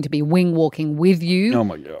is going to be wing walking with you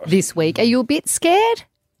this week. Are you a bit scared?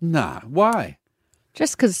 Nah. Why?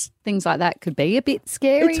 Just because things like that could be a bit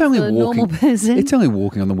scary it's only for a walking. normal person. It's only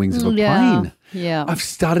walking on the wings of a plane. Yeah. I've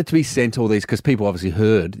started to be sent all these because people obviously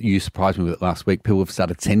heard, you surprised me with it last week, people have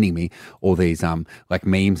started sending me all these like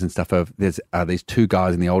memes and stuff of there's these two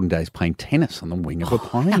guys in the olden days playing tennis on the wing of a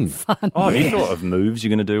plane. Oh, have you thought of moves you're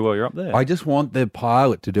going to do while you're up there? I just want the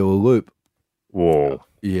pilot to do a loop. Whoa.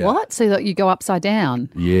 Yeah. What? So that you go upside down?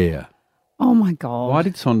 Yeah. Oh, my God. Why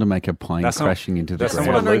did Sonda make a plane That's not- crashing into the that's not ground?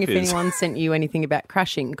 I'm wondering if anyone sent you anything about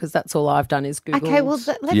crashing, because that's all I've done is Google. Okay, well,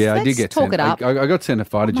 I did get talk sent. it up. I got sent a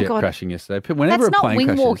fighter Oh my jet God. crashing yesterday. But whenever That's a not plane wing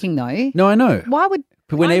crashes, walking, though. No, I know. Why would...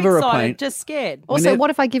 But whenever I'm a excited, plane, just scared. Also, what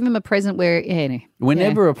if I give him a present where... Yeah, no.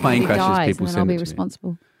 Whenever a plane He crashes, dies, people and then send I'll it be to me.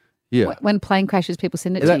 responsible. yeah, When plane crashes, people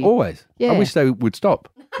send it Is to that you. always? Yeah. I wish they would stop.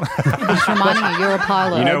 Just reminding you, you're a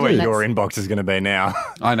pilot. You know where That's- your inbox is going to be now.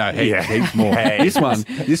 I know, heaps more. Heaps.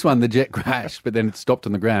 This one, the jet crashed, but then it stopped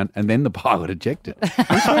on the ground, and then the pilot ejected.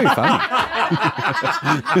 It's very funny.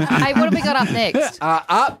 Hey, what have we got up next?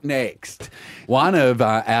 Up next, one of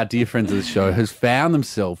our dear friends of the show has found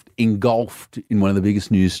themselves engulfed in one of the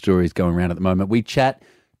biggest news stories going around at the moment. We chat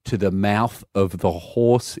to the mouth of the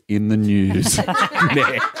horse in the news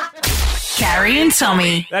next. Carrie and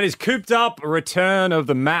Tommy. That is Cooped Up, return of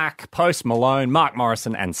the Mac, Post Malone, Mark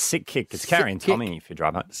Morrison, and Sick Kick. It's Carrie and Tommy if you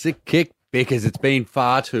drive home. Sick Kick, because it's been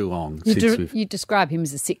far too long You since we've... you'd describe him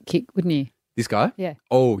as a sick kick, wouldn't you? This guy? Yeah.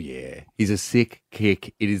 Oh, yeah. He's a sick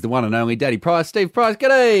kick. It is the one and only Daddy Price, Steve Price.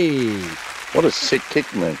 G'day. What does sick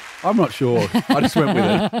kick mean? I'm not sure. I just went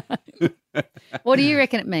with it. What do you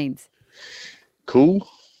reckon it means? Cool.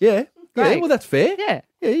 Yeah. Yeah, Great. well, that's fair. Yeah.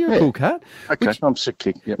 Yeah, you're a cool cat. Okay, I'm sick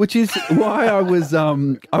kick. Yep. Which is why I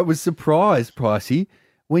was surprised, Pricey,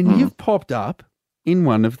 when you've popped up in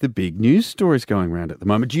one of the big news stories going around at the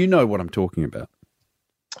moment. Do you know what I'm talking about?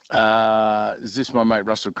 Is this my mate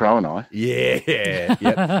Russell Crowe and I? Yeah.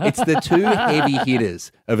 It's the two heavy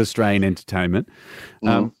hitters of Australian entertainment.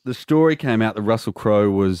 The story came out that Russell Crowe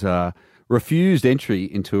was refused entry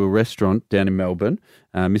into a restaurant down in Melbourne,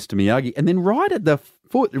 Mr. Miyagi, and then right at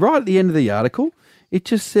the end of the article, it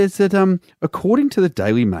just says that according to the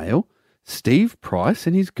Daily Mail, Steve Price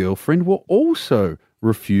and his girlfriend were also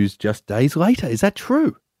refused just days later. Is that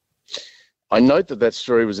true? I note that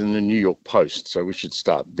story was in the New York Post, so we should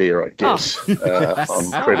start there, I guess,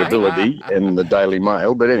 on credibility in the Daily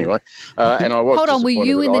Mail. But anyway, and I was Hold on, were disappointed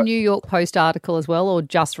you in that the New York Post article as well, or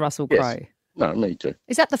just Russell Yes. Crowe? No, me too.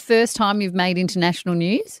 Is that the first time you've made international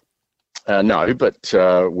news? No, but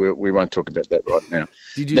we won't talk about that right now.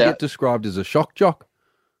 Did you Now- get described as a shock jock?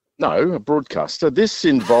 No, a broadcaster. This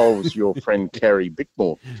involves your friend Carrie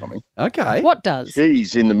Bickmore, Tommy. Okay. What does?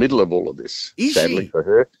 She's in the middle of all of this, Is sadly she? for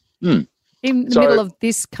her. In the So- middle of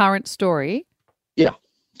this current story? Yeah.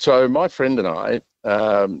 So my friend and I,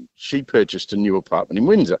 she purchased a new apartment in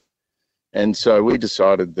Windsor. And so we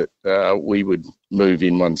decided that we would move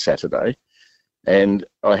in one Saturday. And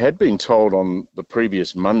I had been told on the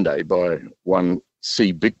previous Monday by one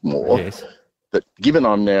C. Bickmore Yes. that given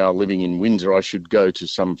I'm now living in Windsor, I should go to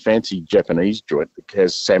some fancy Japanese joint that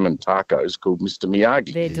has salmon tacos called Mr.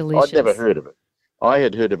 Miyagi. They're delicious. I'd never heard of it. I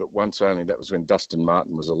had heard of it once only. That was when Dustin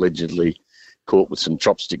Martin was allegedly caught with some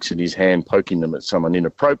chopsticks in his hand, poking them at someone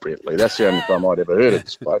inappropriately. That's the only time I'd ever heard of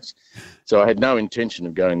this place. So I had no intention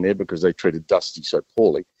of going there because they treated Dusty so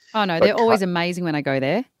poorly. Oh, no, But they're always amazing when I go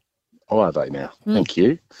there. Oh, are they now? Thank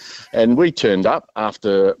you. And we turned up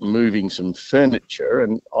after moving some furniture,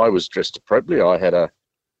 and I was dressed appropriately. I had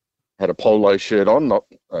a polo shirt on, not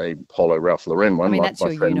a polo Ralph Lauren one, I mean, like that's my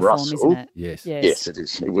your friend uniform, Russell. isn't it? Yes. Yes, it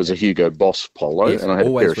is. It was a Hugo Boss polo, Yes, and I had a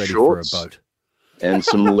always pair of ready shorts for a boat. and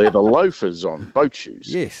some leather loafers on, boat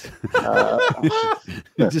shoes. Yes. Uh,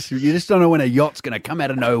 you just don't know when a yacht's going to come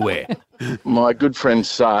out of nowhere. my good friend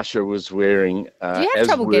Sasha was wearing. Do you have as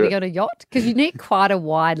trouble we're- getting on a yacht? Because you need quite a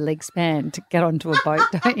wide leg span to get onto a boat,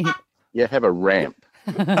 don't you? You have a ramp.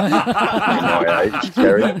 My age,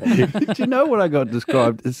 Carrie. Do you know what I got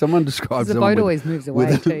described? Someone described The someone boat always moves away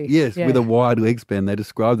with too. Yes, Yeah. with a wide leg span. They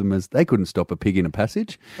described them as they couldn't stop a pig in a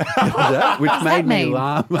passage, which does made that me mean?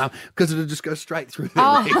 laugh because it would just go straight through their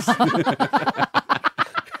Oh. legs.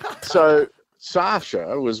 So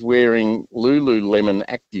Sasha was wearing Lululemon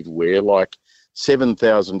activewear like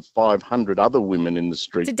 7,500 other women in the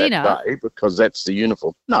street To that dinner? day because that's the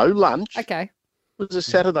uniform. No, lunch. Okay. It was a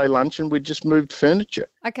Saturday lunch and we'd just moved furniture.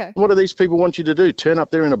 Okay. What do these people want you to do? Turn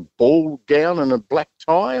up there in a ball gown and a black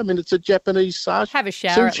tie? I mean, it's a Japanese Sasha. Have a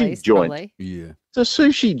shower at sushi least, joint. probably. Yeah. It's a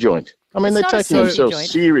sushi joint. I mean, It's they're not a taking sushi themselves joint.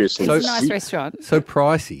 seriously. It's a nice restaurant. So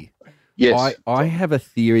pricey. Yes. I have a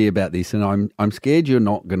theory about this, and I'm scared you're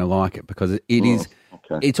not going to like it because it is.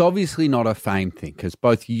 Okay. It's obviously not a fame thing because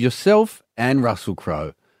both yourself and Russell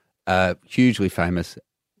Crowe are hugely famous,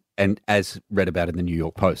 and as read about in the New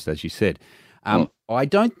York Post, as you said. I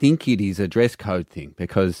don't think it is a dress code thing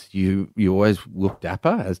because you always look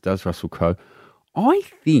dapper, as does Russell Crowe. I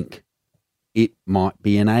think it might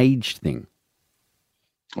be an age thing.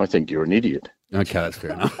 I think you're an idiot. Okay, that's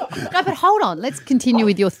fair enough. No, but hold on. Let's continue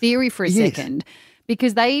with your theory for a second,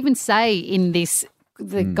 because they even say in this,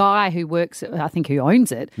 the guy who works, I think who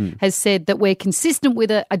owns it, has said that we're consistent with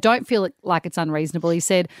it. I don't feel like it's unreasonable. He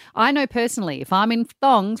said, I know personally, if I'm in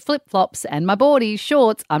thongs, flip-flops and my boardies,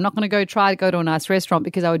 shorts, I'm not going to try to go to a nice restaurant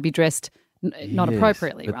because I would be dressed not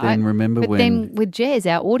appropriately, but right? Then remember but then with Jez,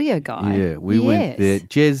 our audio guy. Yeah, we went there.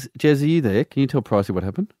 Jez, are you there? Can you tell Pricey what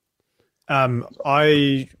happened?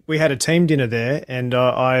 We had a team dinner there, and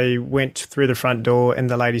I went through the front door, and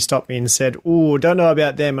the lady stopped me and said, "Oh, don't know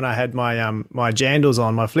about them." And I had my my jandals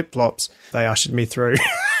on, my flip flops. They ushered me through.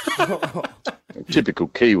 Typical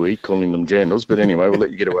Kiwi calling them jandals, but anyway, we'll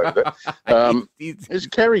let you get away with it. Has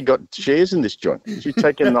Carrie got shares in this joint? She's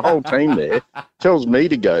taken the whole team there. Tells me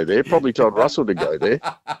to go there. Probably told Russell to go there.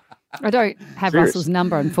 I don't have Russell's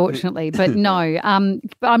number, unfortunately, but no.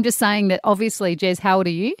 But I'm just saying that obviously, Jez, how old are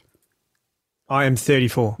you? I am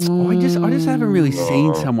 34. I just haven't really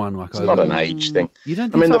seen someone like it's not an age thing. You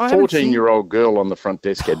don't? I mean, so? the 14-year-old girl on the front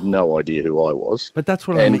desk had no idea who I was. But that's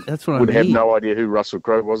what I mean. That's what I mean. Would have no idea who Russell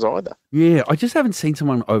Crowe was either. Yeah, I just haven't seen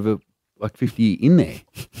someone over like 50 in there.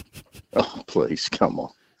 Oh, please, come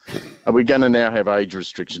on. Are we going to now have age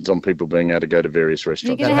restrictions on people being able to go to various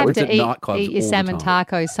restaurants? You're going to have to eat your salmon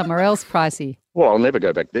tacos somewhere else, Pricey. Well, I'll never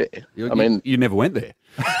go back there. You never went there.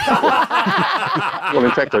 Well,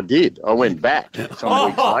 in fact, I did. I went back some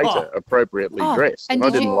weeks later, appropriately dressed. And I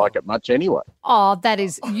didn't like it much anyway. Oh, that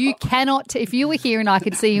is, you cannot, if you were here and I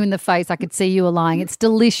could see you in the face, I could see you were lying. It's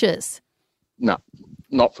delicious. No,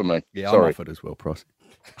 not for me. Yeah, Sorry. I'm off it as well, Price.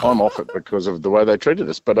 I'm off it because of the way they treated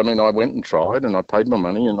us. But, I mean, I went and tried and I paid my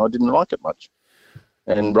money and I didn't like it much.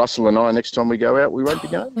 And Russell and I, next time we go out, we won't be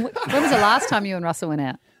going. When was the last time you and Russell went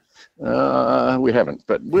out? We haven't,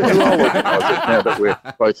 but we'll organise it now that we're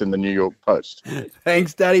both in the New York Post.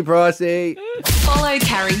 Thanks, Daddy Pricey. Follow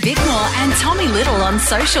Carrie Bickmore and Tommy Little on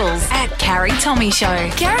socials at Carrie Tommy Show.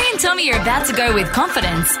 Carrie and Tommy are about to go with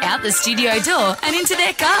confidence out the studio door and into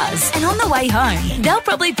their cars. And on the way home, they'll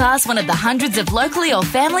probably pass one of the hundreds of locally or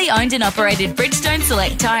family-owned and operated Bridgestone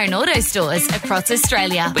Select Tyre and Auto stores across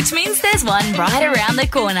Australia, which means there's one right around the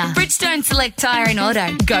corner. Bridgestone Select Tyre and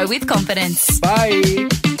Auto. Go with confidence. Bye.